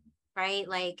on, right?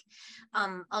 Like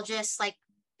I'll just like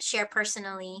share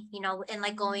personally, and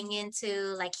like going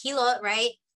into like Hilo, right?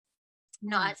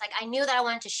 It's like I knew that I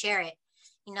wanted to share it,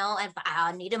 and but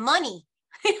I needed money.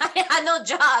 I had no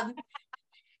job.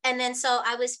 And then so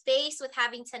I was faced with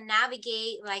having to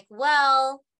navigate like,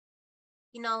 well,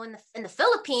 in the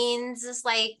Philippines, it's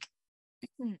like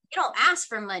you don't ask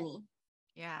for money.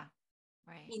 Yeah.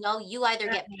 Right. You either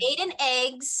get paid in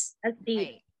eggs,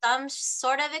 some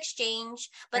sort of exchange,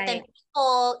 but then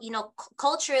people,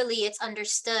 culturally it's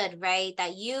understood, right,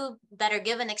 that you better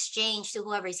give an exchange to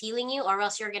whoever's healing you, or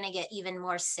else you're going to get even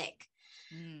more sick.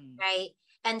 Right.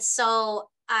 And so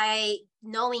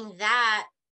knowing that,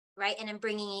 right, and then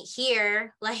bringing it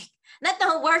here, like that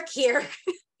don't work here.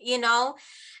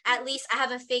 At least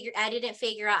I didn't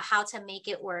figure out how to make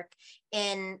it work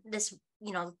in this,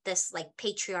 this like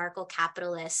patriarchal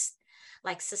capitalist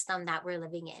like system that we're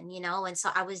living in, and so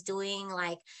I was doing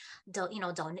like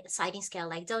sliding scale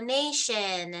like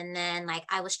donation, and then like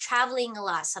I was traveling a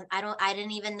lot, so I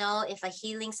didn't even know if a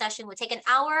healing session would take an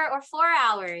hour or 4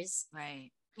 hours,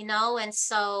 right? And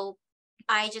so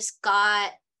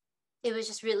it was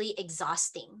just really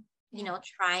exhausting,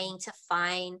 trying to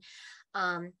find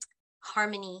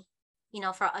harmony,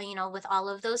 for with all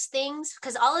of those things,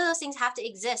 because all of those things have to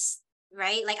exist,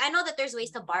 right? Like I know that there's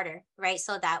ways to barter, right,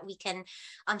 so that we can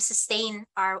sustain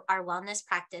our wellness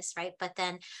practice, right? But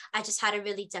then I just had a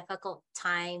really difficult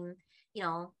time,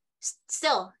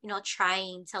 still,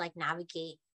 trying to like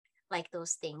navigate like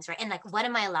those things, right? And like, what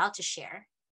am I allowed to share?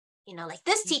 Like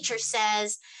this teacher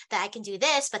says that I can do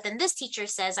this, but then this teacher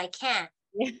says I can't.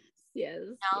 Yes.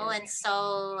 And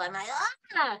so I'm like,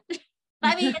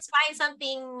 let me just find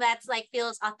something that's like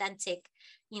feels authentic,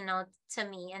 to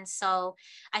me. And so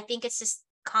I think it's just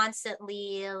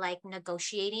constantly like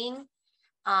negotiating,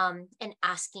 and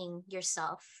asking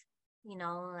yourself,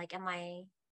 like, am I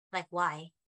like,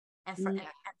 why, and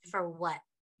for what?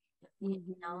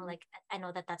 Like I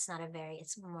know that that's not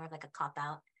it's more of like a cop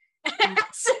out.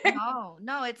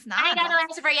 No, it's not. I got no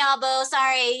answer for y'all, boo.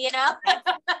 Sorry,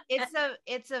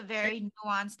 it's a very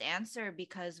nuanced answer,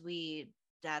 because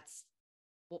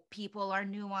people are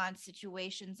nuanced,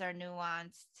 situations are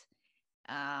nuanced.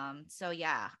 So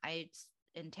yeah,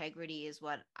 integrity is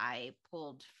what I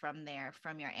pulled from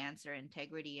your answer,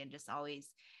 integrity, and just always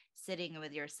sitting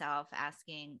with yourself,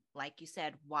 asking, like you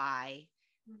said, why,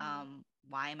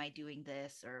 why am I doing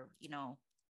this? Or,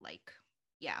 like,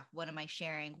 yeah, what am I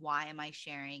sharing? Why am I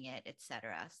sharing it,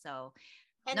 etc. So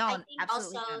and no, I think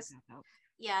absolutely also,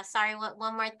 yeah, sorry,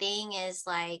 one more thing is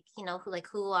like, who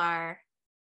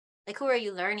are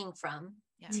you learning from?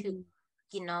 To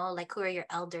like, who are your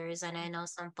elders? And I know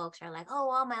some folks are like,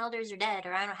 oh, all my elders are dead,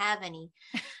 or I don't have any.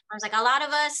 I was like, a lot of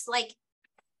us like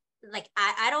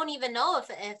I don't even know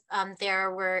if there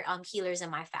were healers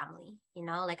in my family,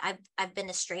 like I've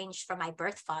been estranged from my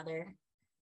birth father,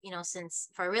 since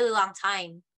for a really long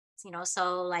time,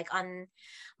 So like on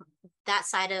that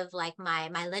side of like my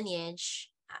lineage,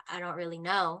 I don't really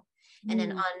know. And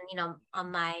then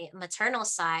on my maternal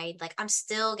side, like I'm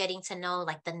still getting to know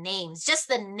like the names, just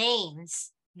the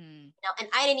names, and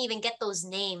I didn't even get those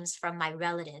names from my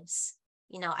relatives.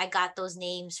 I got those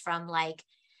names from like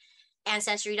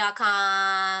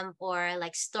ancestry.com or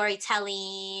like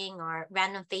storytelling or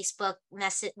random Facebook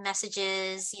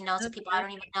messages, to people I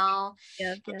don't even know.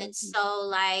 Yeah. And so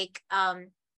like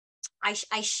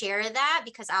I share that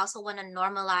because I also want to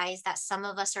normalize that some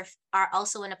of us are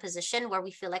also in a position where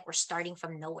we feel like we're starting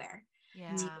from nowhere.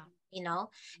 Yeah.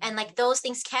 And like those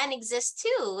things can exist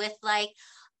too with like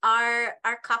our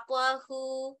kapwa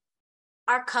who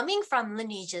are coming from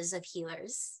lineages of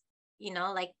healers,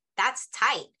 like that's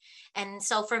tight. And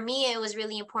so for me, it was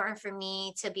really important for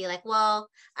me to be like, well,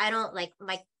 I don't like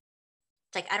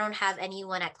I don't have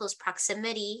anyone at close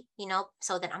proximity,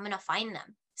 so then I'm going to find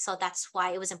them. So that's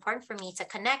why it was important for me to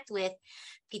connect with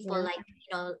people like,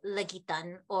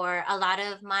 Lagitan, or a lot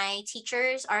of my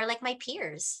teachers are like my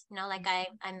peers, like I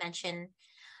mentioned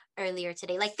earlier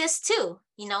today, like this too,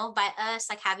 by us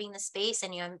like having the space.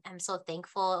 And I'm so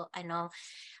thankful. I know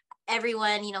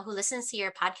everyone who listens to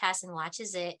your podcast and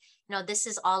watches it, this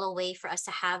is all a way for us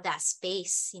to have that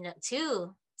space,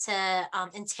 too, to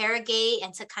interrogate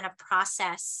and to kind of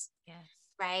process,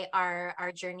 right,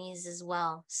 our journeys as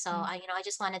well. So I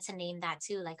just wanted to name that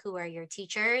too, like who are your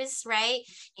teachers, right?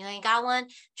 You got one,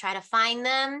 try to find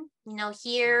them,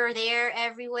 here, there,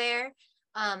 everywhere.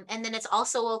 And then it's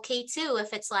also okay too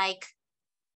if it's like,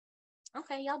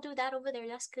 okay, y'all do that over there,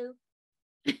 that's cool,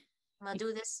 I'll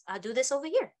do this over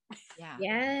here. Yeah.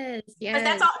 Yes. Because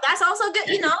that's also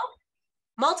good,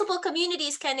 multiple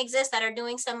communities can exist that are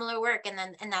doing similar work,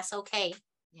 and that's okay.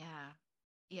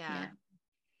 Yeah.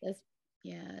 That's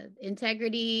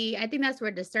integrity. I think that's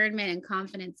where discernment and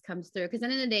confidence comes through, because at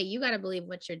the end of the day, you got to believe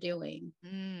what you're doing.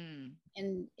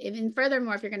 And even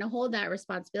furthermore, if you're going to hold that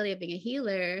responsibility of being a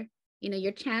healer,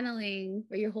 you're channeling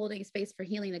or you're holding space for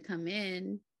healing to come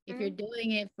in. If you're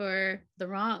doing it for the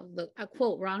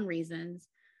quote wrong reasons,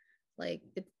 like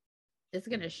it's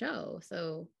gonna show.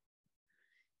 So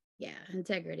yeah,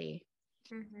 integrity.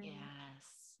 Yes.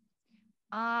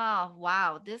 Oh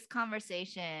wow, this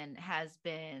conversation has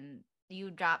been, you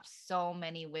dropped so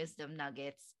many wisdom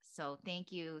nuggets, so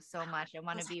thank you so much. I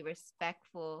want to be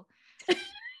respectful.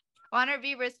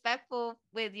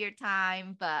 With your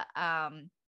time, but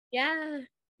yeah.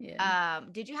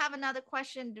 Did you have another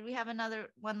question? Do we have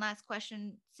one last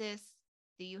question, sis?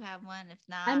 Do you have one? If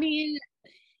not, I mean,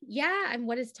 yeah. And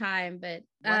what is time? But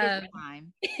what is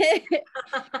time?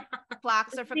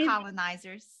 Clocks are for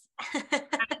colonizers.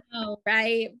 Oh,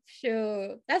 right.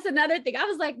 Sure. That's another thing. I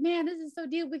was like, man, this is so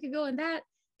deep. We could go in that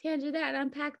tangent, that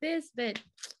unpack this, but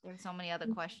there's so many other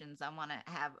questions I want to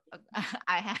have.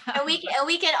 I have. And we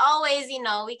can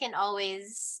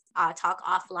always, talk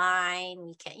offline.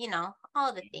 We can,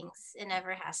 all the things. It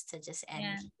never has to just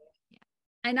end. Yeah.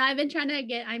 I know. I've been trying to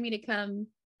get Amy to come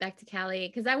back to Cali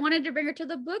because I wanted to bring her to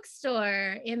the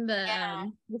bookstore in the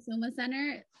Suma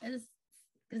Center. Because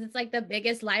it's like the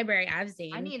biggest library I've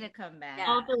seen. I need to come back.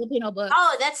 All Filipino books.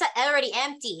 Oh, that's already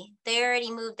empty. They already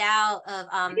moved out of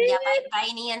by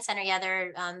Inian Center. Yeah,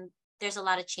 there's a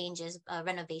lot of changes,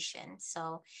 renovation.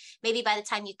 So maybe by the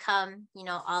time you come,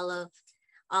 all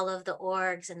of the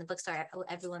orgs and the bookstore,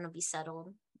 everyone will be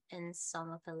settled in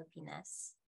Soma,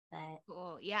 Filipinas. But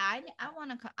cool. Yeah, I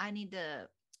want to. I need to.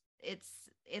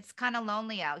 It's kind of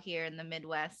lonely out here in the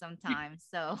Midwest sometimes.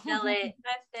 So I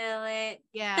feel it.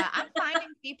 Yeah, I'm finding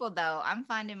people though. I'm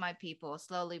finding my people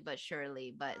slowly but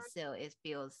surely. But still, it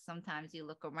feels, sometimes you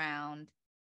look around,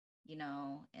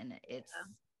 and it's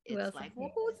like,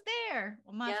 well, who's there?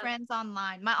 Well, my friends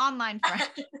online, my online friends,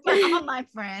 my online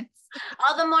friends.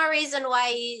 All the more reason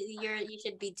why you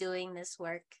should be doing this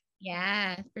work.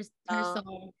 Yeah, for her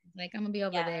soul. Like, I'm gonna be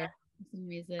over there. For some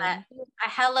reason. I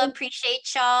hella appreciate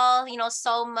y'all,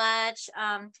 so much.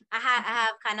 I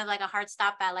have kind of like a hard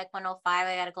stop at like 1:05.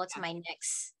 I gotta go to my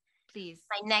next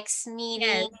meeting.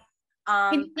 Yes.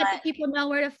 Can you let the people know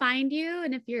where to find you,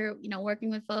 and if you're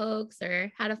working with folks,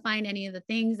 or how to find any of the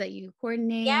things that you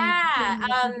coordinate?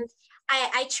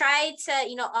 I tried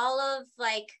to, all of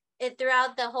like it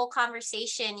throughout the whole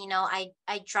conversation,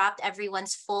 I dropped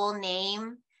everyone's full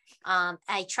name.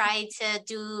 I tried to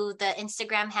do the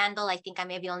Instagram handle. I think I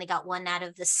maybe only got 1 out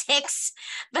of the 6,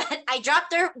 but I dropped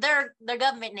their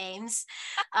government names.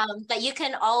 But you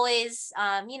can always,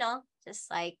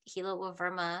 just like Hilo with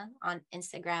Verma on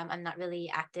Instagram. I'm not really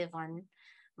active on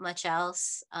much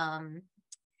else. And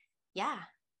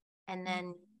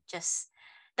then just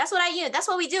that's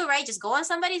what we do, right? Just go on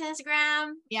somebody's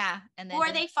Instagram. Yeah. And then who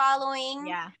are they following?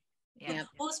 Yeah.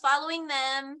 Who's following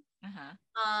them?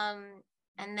 Uh-huh.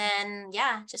 And then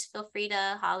just feel free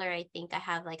to holler. I think I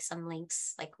have like some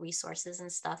links, like resources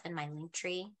and stuff in my link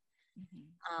tree.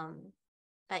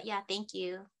 But yeah, thank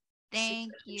you.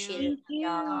 Thank Super you. appreciate it,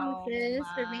 y'all. So sis,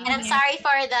 for being And I'm here. sorry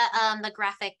for the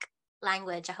graphic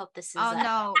language. I hope this is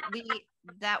no,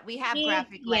 we have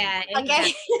graphic language.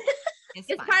 Okay. It's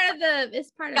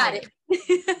part Got of it.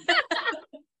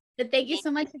 But thank you so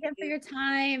much again for your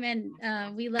time,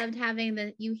 and we loved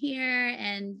having you here,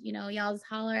 and y'all's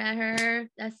holler at her.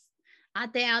 That's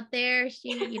out there.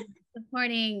 She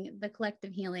supporting the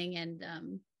collective healing,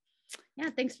 and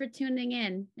thanks for tuning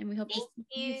in, and we hope to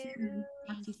see you soon.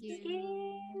 Talk to you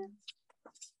soon.